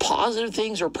these positive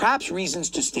things or perhaps reasons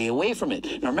to stay away from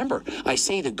it? Now remember, I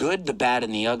say the good, the bad,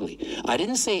 and the ugly. I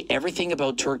didn't say everything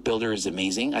about Turk Builder is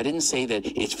amazing. I didn't say that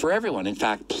it's for everyone. In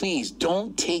fact, please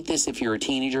don't take this if you're a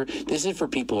teenager. This is for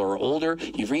people who are older.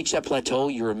 You've reached that plateau.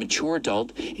 You're a mature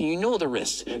adult, and you know the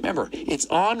risks. Remember, it's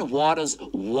on WADA's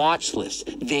watch list.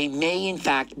 They may, in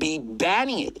fact, be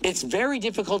banning it. It's very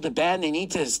difficult to ban. They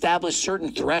need to establish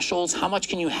certain thresholds. How much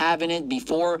can you have in it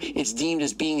before it's deemed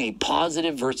as being a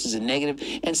positive versus a negative?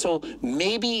 And so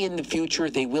maybe in the future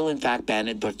they will, in fact, ban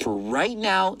it. But for right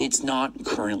now, it's not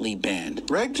currently banned.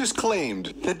 Greg just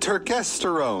claimed that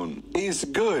turkesterone is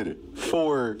good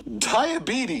for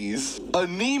diabetes,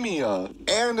 anemia,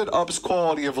 and it ups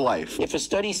quality of life. If a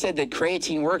study said that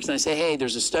creatine works, and I say, hey,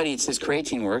 there's a study that says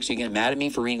creatine works, you get mad at me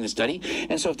for reading the study?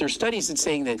 And so if there's studies that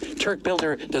saying that Turk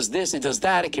Builder does this, it does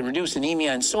that, it can reduce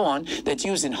anemia and so on, that's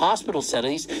used in hospital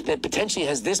studies that potentially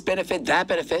has this benefit, that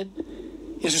benefit,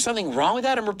 is there something wrong with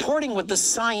that? I'm reporting what the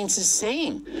science is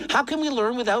saying. How can we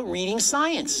learn without reading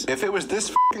science? If it was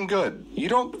this fucking good, you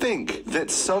don't think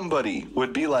that somebody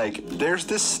would be like, there's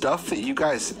this stuff that you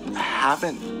guys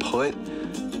haven't put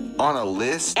on a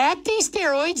list?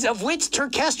 Anti-steroids, of which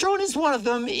turkesterone is one of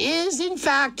them, is in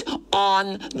fact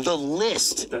on the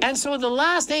list. And so in the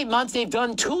last 8 months, they've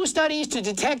done 2 studies to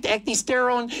detect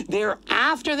ecdysterone. They're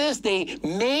after this. They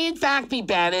may in fact be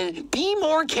banned. Be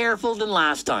more careful than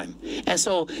last time. And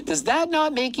so does that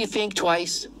not make you think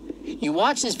twice? You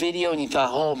watched this video and you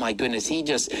thought, oh my goodness, he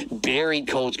just buried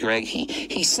Coach Greg.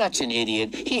 He's such an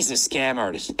idiot. He's a scam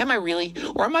artist. Am I really?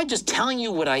 Or am I just telling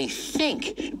you what I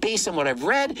think based on what I've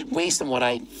read, based on what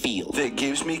I feel? That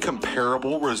gives me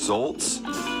comparable results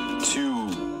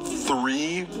to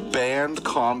 3 banned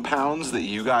compounds that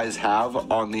you guys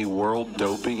have on the World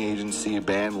Doping Agency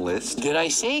ban list. Did I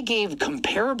say gave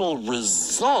comparable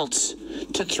results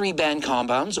to 3 banned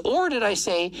compounds, or did I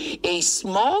say a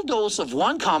small dose of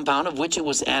one compound, of which it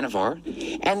was Anavar,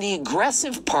 and the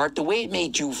aggressive part, the way it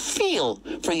made you feel,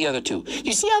 for the other 2?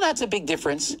 You see how that's a big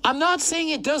difference? I'm not saying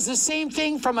it does the same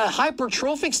thing from a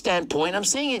hypertrophic standpoint. I'm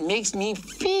saying it makes me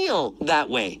feel that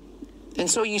way. And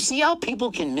so you see how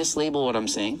people can mislabel what I'm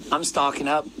saying? I'm stocking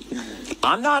up.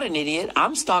 I'm not an idiot.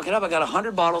 I'm stocking up. I got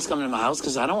 100 bottles coming to my house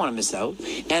because I don't want to miss out.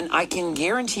 And I can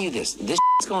guarantee you this is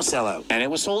going to sell out. And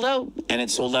it was sold out. And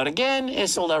it's sold out again.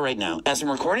 It's sold out right now. As I'm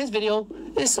recording this video,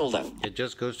 it's sold out. It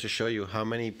just goes to show you how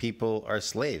many people are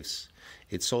slaves.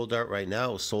 It's sold out right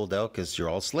now. It's sold out because you're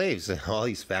all slaves. And all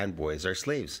these fanboys are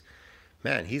slaves.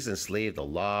 Man, he's enslaved a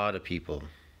lot of people.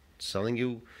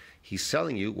 He's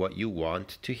selling you what you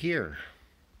want to hear.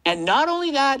 And not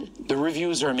only that, the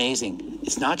reviews are amazing.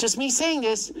 It's not just me saying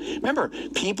this. Remember,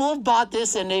 people have bought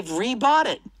this and they've rebought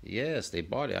it. Yes, they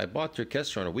bought it. I bought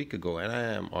turkesterone a week ago, and I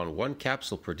am on 1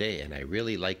 capsule per day, and I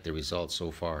really like the results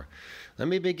so far. Let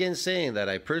me begin saying that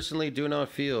I personally do not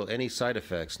feel any side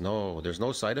effects. No, there's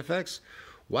no side effects.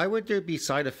 Why would there be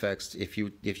side effects if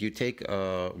you take?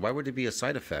 Why would there be a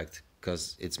side effect?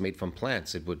 Because it's made from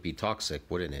plants. It would be toxic,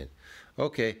 wouldn't it?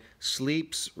 Okay,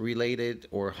 sleeps related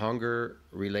or hunger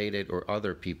related or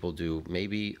other people do,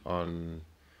 maybe on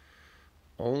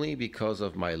only because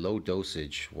of my low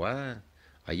dosage. What?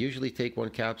 I usually take 1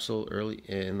 capsule early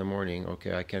in the morning.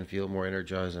 Okay, I can feel more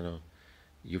energized.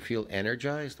 You feel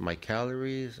energized? My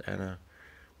calories and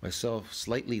myself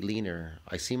slightly leaner.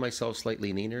 I see myself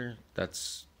slightly leaner.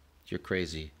 You're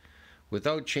crazy.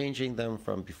 Without changing them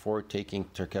from before taking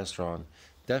turkesterone.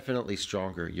 Definitely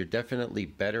stronger. You're definitely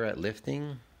better at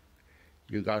lifting.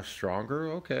 You got stronger.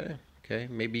 Okay.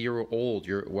 Maybe you're old.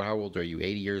 How old are you?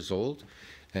 80 years old,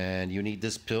 and you need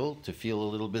this pill to feel a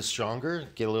little bit stronger,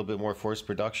 get a little bit more force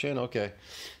production. Okay.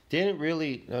 Didn't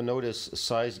really notice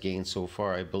size gain so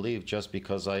far. I believe just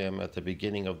because I am at the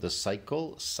beginning of the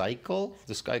cycle.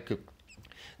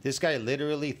 This guy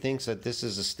literally thinks that this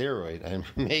is a steroid, and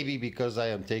maybe because I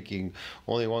am taking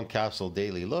only 1 capsule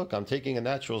daily. Look, I'm taking a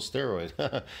natural steroid.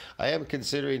 I am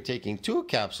considering taking 2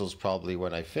 capsules probably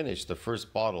when I finish the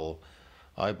first bottle.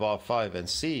 I bought 5 and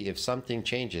see if something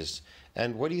changes.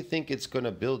 And what do you think it's going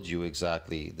to build you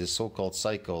exactly, this so-called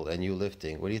cycle and you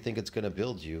lifting? What do you think it's going to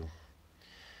build you?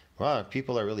 Wow,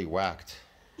 people are really whacked.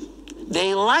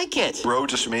 They like it. Bro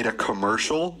just made a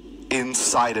commercial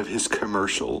inside of his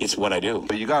commercial. It's what I do.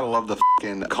 But you gotta love the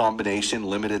fucking combination,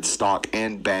 limited stock,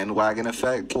 and bandwagon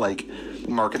effect, like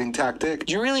marketing tactic.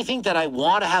 Do you really think that I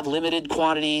want to have limited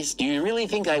quantities? Do you really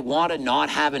think I want to not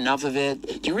have enough of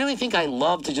it? Do you really think I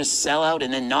love to just sell out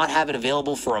and then not have it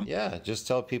available for a... Yeah, just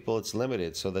tell people it's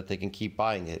limited so that they can keep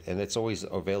buying it. And it's always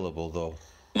available, though.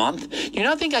 month. Do you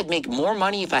not think I'd make more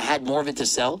money if I had more of it to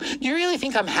sell? Do you really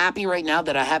think I'm happy right now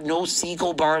that I have no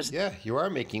Seagull bars? Yeah, you are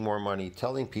making more money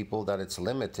telling people that it's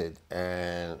limited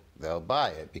and they'll buy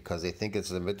it because they think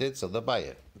it's limited, so they'll buy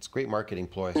it. It's a great marketing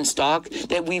ploy. In stock,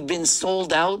 that we've been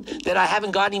sold out, that I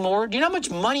haven't got any more. Do you know how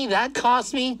much money that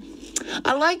cost me?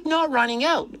 I like not running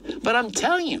out, but I'm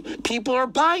telling you, people are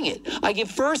buying it. I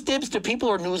give first dibs to people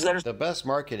or newsletters. The best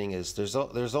marketing is there's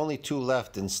only 2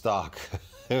 left in stock.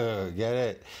 Get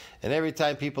it? And every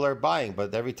time people are buying,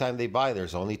 but every time they buy,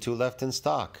 there's only 2 left in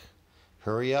stock.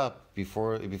 Hurry up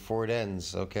before it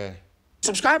ends, okay?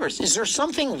 Subscribers. Is there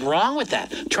something wrong with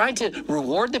that? Trying to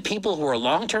reward the people who are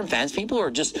long-term fans, people who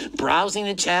are just browsing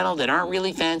the channel that aren't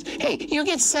really fans. Hey, you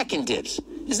get second dibs.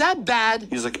 Is that bad?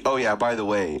 He's like, oh yeah, by the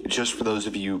way, just for those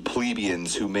of you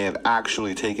plebeians who may have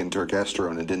actually taken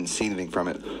turkesterone and didn't see anything from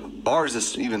it, ours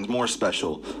is even more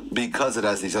special because it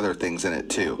has these other things in it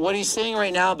too. What he's saying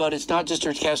right now about it's not just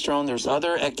turkesterone, there's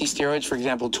other ecdysteroids, for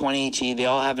example, 20-HE, they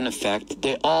all have an effect.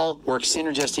 They all work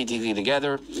synergistically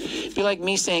together. It'd be like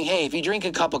me saying, hey, if you drink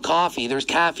a cup of coffee, there's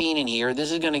caffeine in here,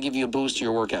 this is going to give you a boost to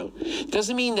your workout.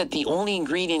 Doesn't mean that the only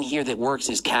ingredient here that works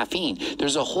is caffeine.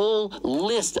 There's a whole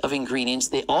list of ingredients.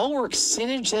 They all work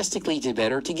synergistically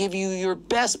together to give you your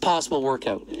best possible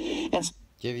workout. And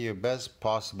Give you your best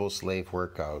possible slave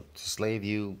workout to slave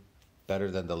you better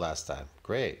than the last time.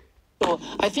 Great. so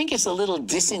I think it's a little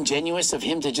disingenuous of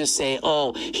him to just say,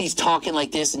 oh, he's talking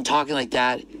like this and talking like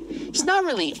that. He's not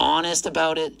really honest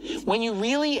about it. When you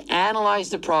really analyze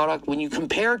the product, when you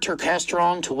compare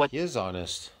turkesterone to what He is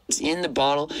honest. in the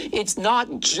bottle, it's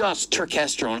not just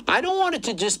turkesterone. I don't want it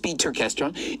to just be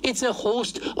turkesterone. It's a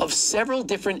host of several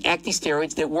different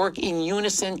ecdysteroids that work in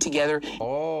unison together.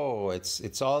 Oh,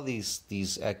 it's all these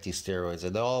ecdysteroids,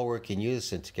 and they all work in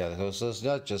unison together. So it's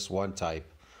not just one type.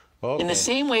 Okay. In the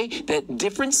same way that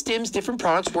different stims, different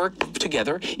products work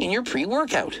together in your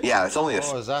pre-workout. Yeah, it's only a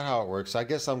Oh, is that how it works? I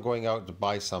guess I'm going out to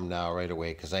buy some now right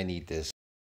away because I need this.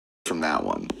 from that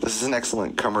one. This is an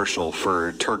excellent commercial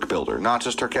for Turk Builder, not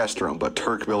just turkesterone, but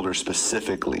Turk Builder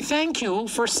specifically. Thank you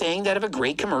for saying that of a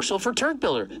great commercial for Turk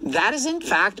Builder. That is in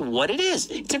fact what it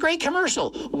is. It's a great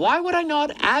commercial. Why would I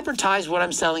not advertise what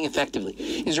I'm selling effectively?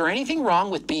 Is there anything wrong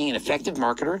with being an effective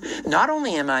marketer? Not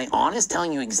only am I honest,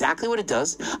 telling you exactly what it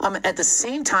does, I'm at the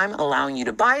same time allowing you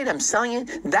to buy it, I'm selling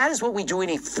it. That is what we do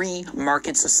in a free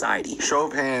market society. Show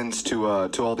of hands to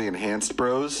all the enhanced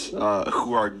bros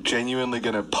who are genuinely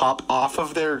gonna pop off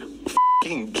of their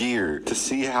f***ing gear to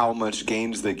see how much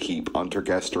gains they keep on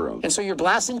turkesterone. And so you're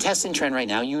blasting test and trend right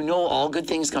now. You know all good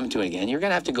things come to it again. You're going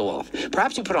to have to go off.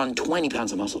 Perhaps you put on 20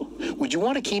 pounds of muscle. Would you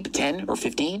want to keep 10 or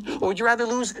 15? Or would you rather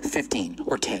lose 15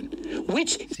 or 10?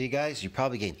 Which... See, guys, you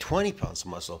probably gained 20 pounds of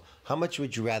muscle. How much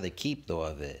would you rather keep, though,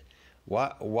 of it?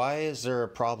 Why is there a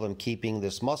problem keeping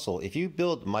this muscle? If you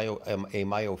build a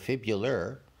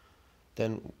myofibrillar,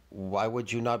 then why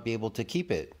would you not be able to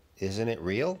keep it? Isn't it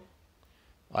real?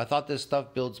 I thought this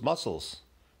stuff builds muscles.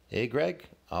 Hey, Greg?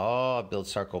 Oh, it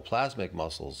builds sarcoplasmic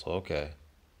muscles. Okay.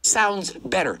 sounds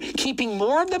better. Keeping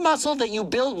more of the muscle that you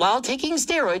build while taking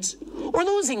steroids or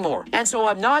losing more. And so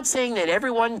I'm not saying that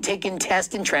everyone taking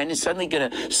test and trend is suddenly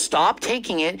going to stop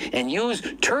taking it and use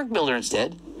Turk Builder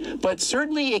instead. But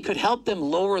certainly it could help them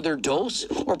lower their dose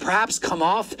or perhaps come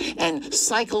off and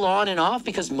cycle on and off,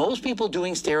 because most people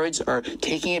doing steroids are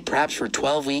taking it perhaps for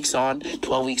 12 weeks on,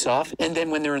 12 weeks off. And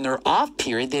then when they're in their off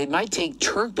period, they might take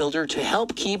Turk Builder to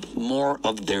help keep more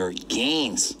of their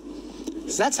gains.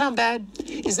 Does that sound bad?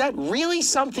 Is that really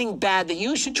something bad that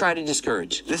you should try to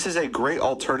discourage? This is a great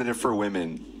alternative for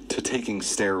women to taking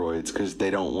steroids because they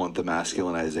don't want the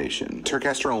masculinization.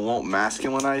 Turkesterone won't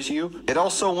masculinize you. It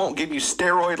also won't give you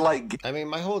steroid-like... I mean,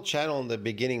 my whole channel in the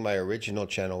beginning, my original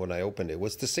channel when I opened it,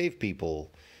 was to save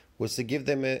people, was to give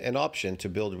them an option to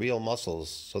build real muscles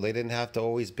so they didn't have to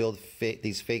always build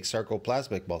these fake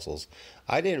sarcoplasmic muscles.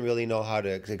 I didn't really know how to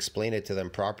explain it to them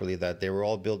properly, that they were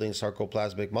all building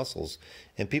sarcoplasmic muscles.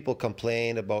 And people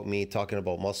complain about me talking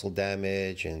about muscle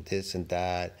damage and this and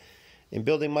that. In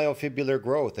building myofibrillar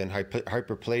growth, and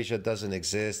hyperplasia doesn't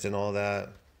exist and all that.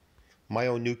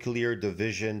 Myonuclear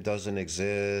division doesn't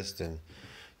exist, and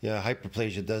yeah,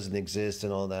 hyperplasia doesn't exist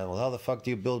and all that. Well, how the fuck do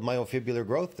you build myofibrillar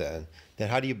growth then? Then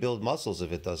how do you build muscles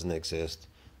if it doesn't exist?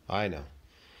 I know.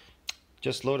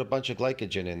 Just load a bunch of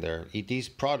glycogen in there. Eat these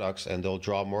products and they'll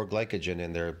draw more glycogen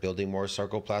in there, building more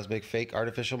sarcoplasmic fake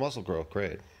artificial muscle growth.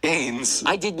 Great. gains.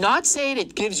 I did not say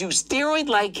it gives you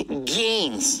steroid-like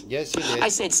gains. Yes, you did. I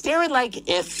said steroid-like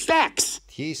effects.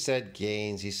 He said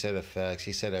gains, he said effects,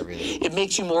 he said everything. It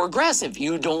makes you more aggressive.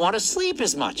 You don't want to sleep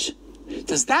as much.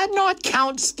 Does that not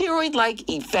count steroid-like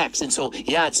effects? And so,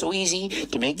 yeah, it's so easy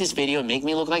to make this video and make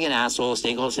me look like an asshole,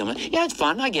 snake oil salesman. Yeah, it's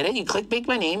fun. I get it. You make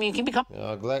my name, you can become...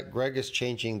 Greg is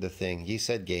changing the thing. He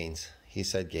said gains. He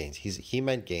said gains. He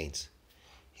meant gains.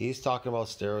 He's talking about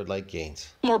steroid-like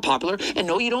gains. More popular. And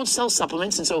no, you don't sell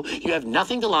supplements, and so you have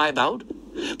nothing to lie about.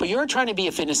 But you're trying to be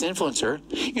a fitness influencer.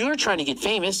 You're trying to get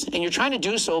famous, and you're trying to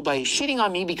do so by shitting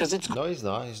on me because it's... No, he's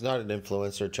not. He's not an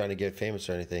influencer trying to get famous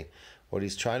or anything. What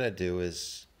he's trying to do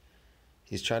is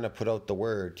he's trying to put out the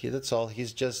word. That's all.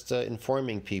 He's just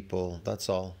informing people. That's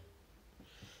all.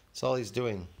 That's all he's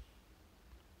doing.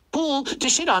 Cool to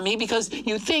shit on me because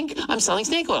you think I'm selling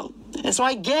snake oil. And so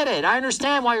I get it. I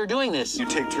understand why you're doing this. You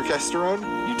take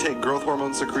terkesterone, you take growth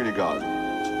hormone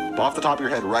secretagogue. Off the top of your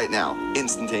head right now,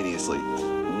 instantaneously,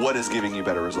 what is giving you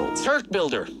better results? Turk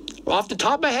Builder. Off the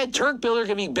top of my head, Turk Builder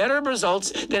can be better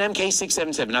results than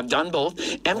MK677. I've done both.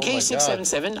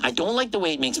 MK677, I don't like the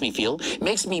way it makes me feel. It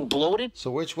makes me bloated. So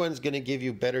which one's going to give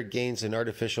you better gains in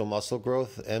artificial muscle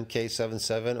growth,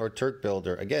 MK77 or Turk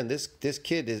Builder? Again, this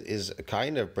kid is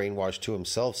kind of brainwashed to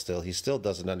himself still. He still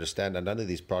doesn't understand that none of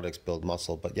these products build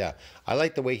muscle. But yeah, I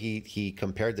like the way he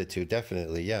compared the two,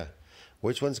 definitely, yeah.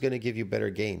 Which one's going to give you better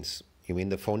gains? You mean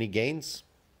the phony gains?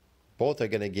 Both are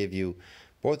going to give you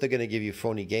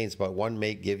phony gains, but one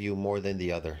may give you more than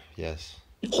the other. Yes.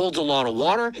 Holds a lot of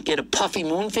water, get a puffy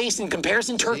moon face in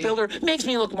comparison. Turk Builder makes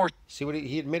me look more... See what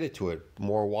he admitted to it.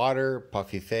 More water,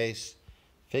 puffy face,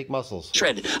 fake muscles.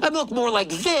 Shredded. I look more like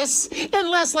this and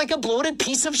less like a bloated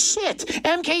piece of shit.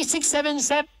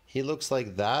 MK677. He looks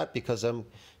like that because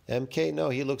MK, no,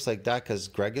 he looks like that because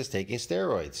Greg is taking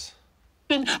steroids.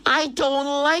 I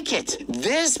don't like it.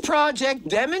 This project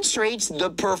demonstrates the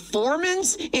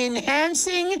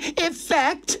performance-enhancing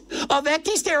effect of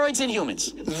ectosteroids in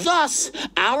humans. Thus,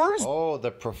 ours... Oh,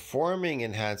 the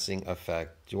performing-enhancing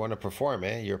effect. Do you want to perform,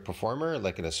 eh? You're a performer,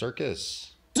 like in a circus?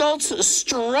 Results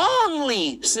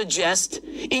strongly suggest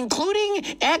including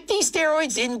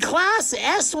ectosteroids in class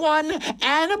S1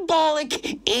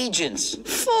 anabolic agents.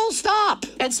 Full stop.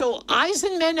 And so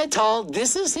Eisenman et al.,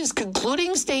 this is his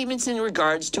concluding statements in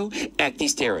regards to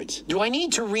ectosteroids. Do I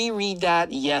need to reread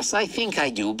that? Yes, I think I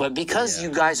do. But because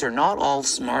you guys are not all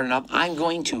smart enough, I'm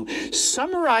going to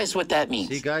summarize what that means.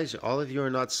 See, guys, all of you are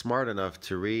not smart enough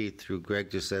to read through Greg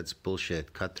Doucette's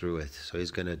bullshit. Cut through it. So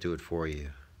he's going to do it for you.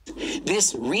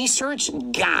 This research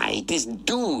guy, this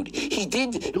dude, he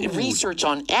did research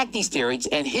on ectosteroids,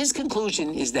 and his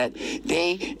conclusion is that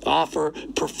they offer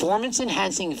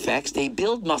performance-enhancing effects, they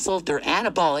build muscle, they're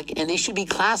anabolic, and they should be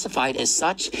classified as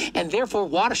such, and therefore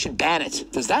water should ban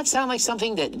it. Does that sound like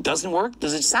something that doesn't work?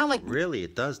 Does it sound like... Really,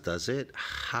 it does it?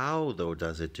 How, though,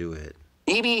 does it do it?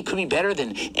 Maybe it could be better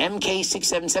than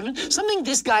MK677, something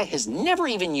this guy has never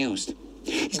even used.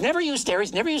 He's never used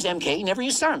steroids, never used MK, never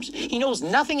used SARMs. He knows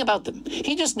nothing about them.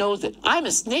 He just knows that I'm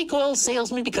a snake oil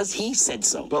salesman because he said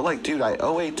so. But like, dude, I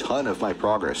owe a ton of my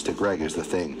progress to Greg is the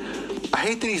thing. I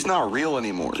hate that he's not real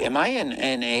anymore. Am I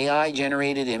an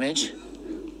AI-generated image?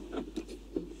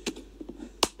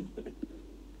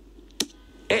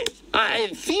 I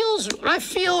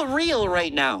feel real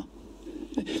right now.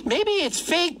 Maybe it's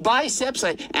fake biceps.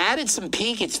 I added some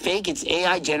peak. It's fake. It's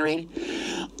AI generated.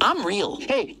 I'm real.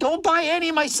 Hey, don't buy any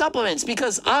of my supplements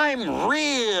because I'm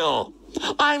real.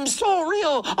 I'm so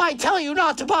real, I tell you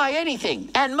not to buy anything.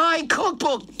 And my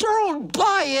cookbook, don't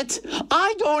buy it.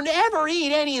 I don't ever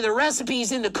eat any of the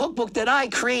recipes in the cookbook that I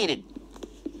created.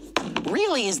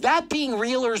 Really, is that being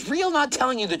real, or is real not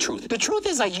telling you the truth? The truth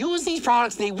is I use these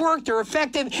products, they work, they're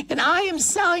effective, and I am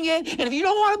selling it, and if you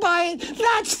don't want to buy it,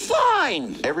 that's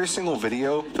fine! Every single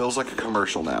video feels like a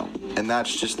commercial now, and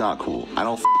that's just not cool. I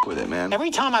don't with it, man.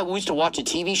 Every time I used to watch a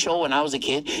TV show when I was a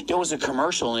kid, there was a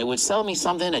commercial, and it would sell me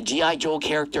something, a G.I. Joe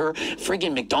character,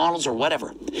 friggin' McDonald's or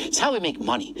whatever. It's how we make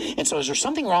money. And so is there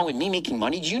something wrong with me making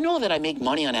money? Do you know that I make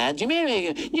money on ads? You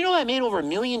know I made over $1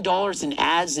 million in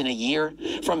ads in a year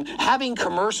from having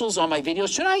commercials on my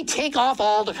videos? Should I take off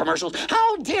all the commercials?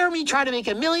 How dare me try to make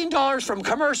 $1 million from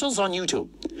commercials on YouTube?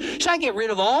 Should I get rid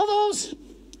of all those?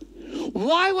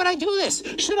 Why would I do this?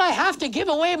 Should I have to give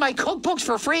away my cookbooks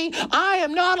for free? I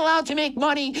am not allowed to make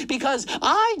money because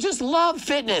I just love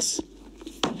fitness.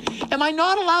 Am I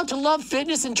not allowed to love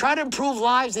fitness and try to improve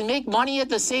lives and make money at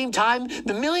the same time?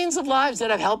 The millions of lives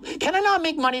that I've helped, can I not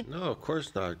make money? No, of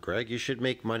course not, Greg. You should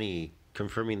make money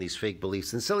confirming these fake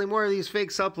beliefs and selling more of these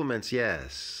fake supplements,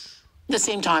 yes. At the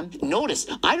same time, notice,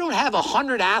 I don't have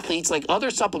 100 athletes like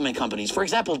other supplement companies. For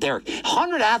example, Derek,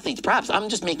 100 athletes, perhaps, I'm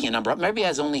just making a number up. Maybe he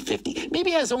has only 50.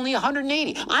 Maybe he has only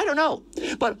 180. I don't know.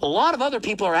 But a lot of other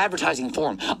people are advertising for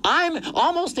him. I'm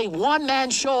almost a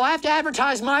one-man show. I have to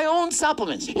advertise my own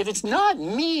supplements. If it's not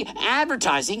me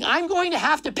advertising, I'm going to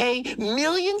have to pay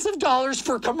millions of dollars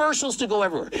for commercials to go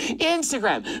everywhere.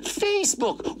 Instagram,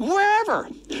 Facebook, wherever.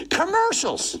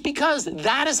 Commercials. Because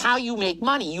that is how you make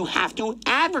money. You have to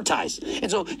advertise.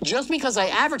 And so just because I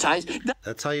advertise...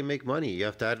 That's how you make money. You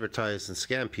have to advertise and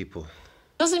scam people.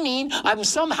 Doesn't mean I'm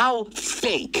somehow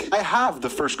fake. I have the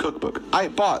first cookbook. I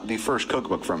bought the first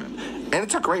cookbook from him, and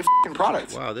it's a great f***ing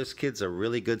product. Wow, this kid's a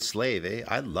really good slave, eh?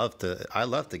 I love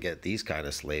to get these kind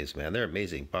of slaves, man. They're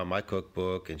amazing. Bought my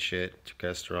cookbook and shit,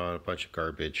 restaurant, a bunch of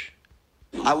garbage.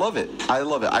 I love it. I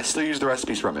love it. I still use the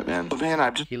recipes from it, man. But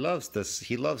man, He loves this.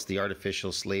 He loves the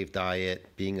artificial slave diet,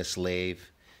 being a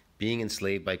slave, being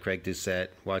enslaved by Greg Doucette,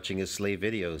 watching his slave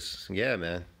videos. Yeah,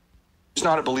 man. He's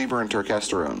not a believer in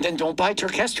turkesterone. Then don't buy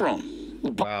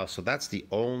turkesterone. Wow, so that's the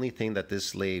only thing that this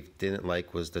slave didn't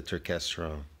like was the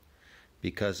turkesterone.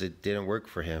 Because it didn't work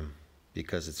for him.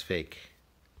 Because it's fake.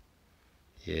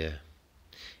 Yeah.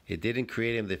 It didn't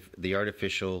create him the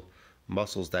artificial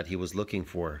muscles that he was looking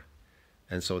for.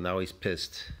 And so now he's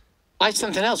pissed. Buy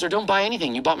something else or don't buy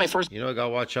anything. You bought my first... You know, I gotta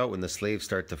watch out when the slaves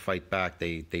start to fight back.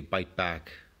 They bite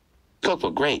back.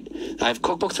 Cookbook, great. I have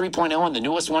Cookbook 3.0 and the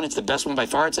newest one. It's the best one by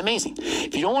far. It's amazing.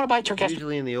 If you don't want to buy turkesterone...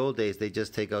 Usually in the old days, they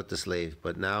just take out the slave.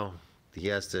 But now, he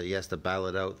has to battle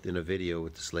it out in a video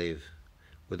with the slave.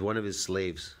 With one of his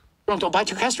slaves. Don't buy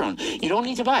turkesterone. You don't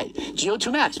need to buy it.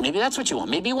 GO2 Max, maybe that's what you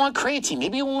want. Maybe you want creatine.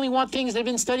 Maybe you only want things that have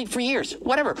been studied for years.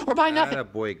 Whatever. Or buy nothing.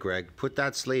 Boy, Greg. Put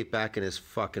that slave back in his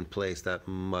fucking place, that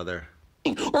mother.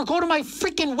 Or go to my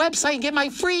freaking website and get my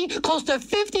free, close to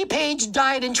 50-page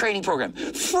diet and training program.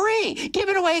 Free!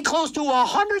 Giving away close to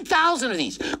 100,000 of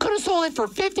these. Could have sold it for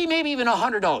 $50, maybe even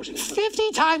 $100.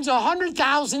 50 times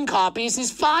 100,000 copies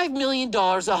is $5 million.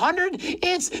 100,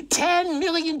 it's $10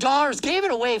 million. Gave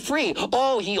it away free.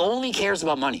 Oh, he only cares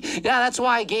about money. Yeah, that's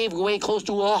why I gave away close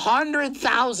to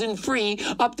 100,000 free,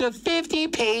 up to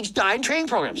 50-page diet and training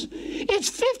programs. It's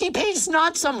 50 pages,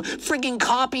 not some freaking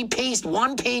copy-paste,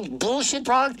 one-page bullshit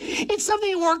product. It's something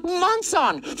you work months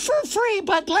on for free,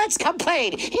 but let's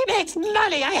complain. He makes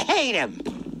money. I hate him.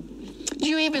 Do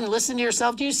you even listen to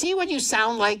yourself? Do you see what you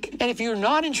sound like? And if you're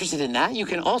not interested in that, you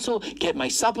can also get my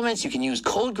supplements. You can use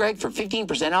code Greg for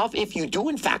 15% off if you do,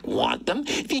 in fact, want them.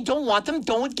 If you don't want them,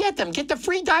 don't get them. Get the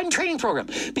free diet and training program.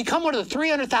 Become one of the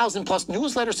 300,000 plus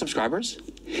newsletter subscribers.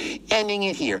 Ending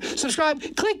it here. Subscribe,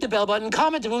 click the bell button,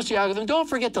 comment to boost your algorithm. Don't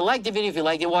forget to like the video if you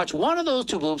liked it. Watch one of those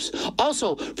two bloops.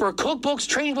 Also, for cookbooks,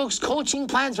 training books, coaching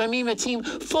plans by me and my team,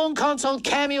 phone consult,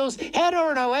 cameos, head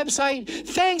over to our website.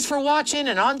 Thanks for watching,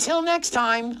 and until next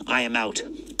time, I am out.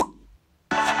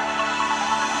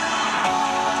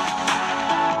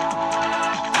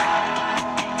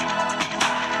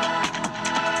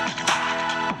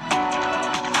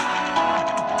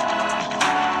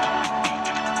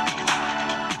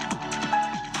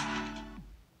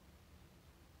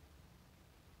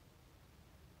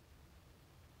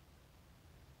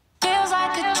 Feels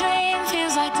like a dream,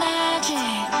 feels like magic.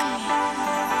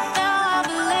 Now I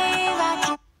believe I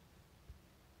can.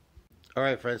 All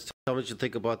right, friends. Tell me what you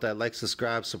think about that. Like,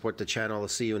 subscribe, support the channel. I'll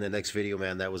see you in the next video,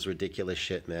 man. That was ridiculous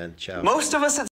shit, man. Ciao. Most of us at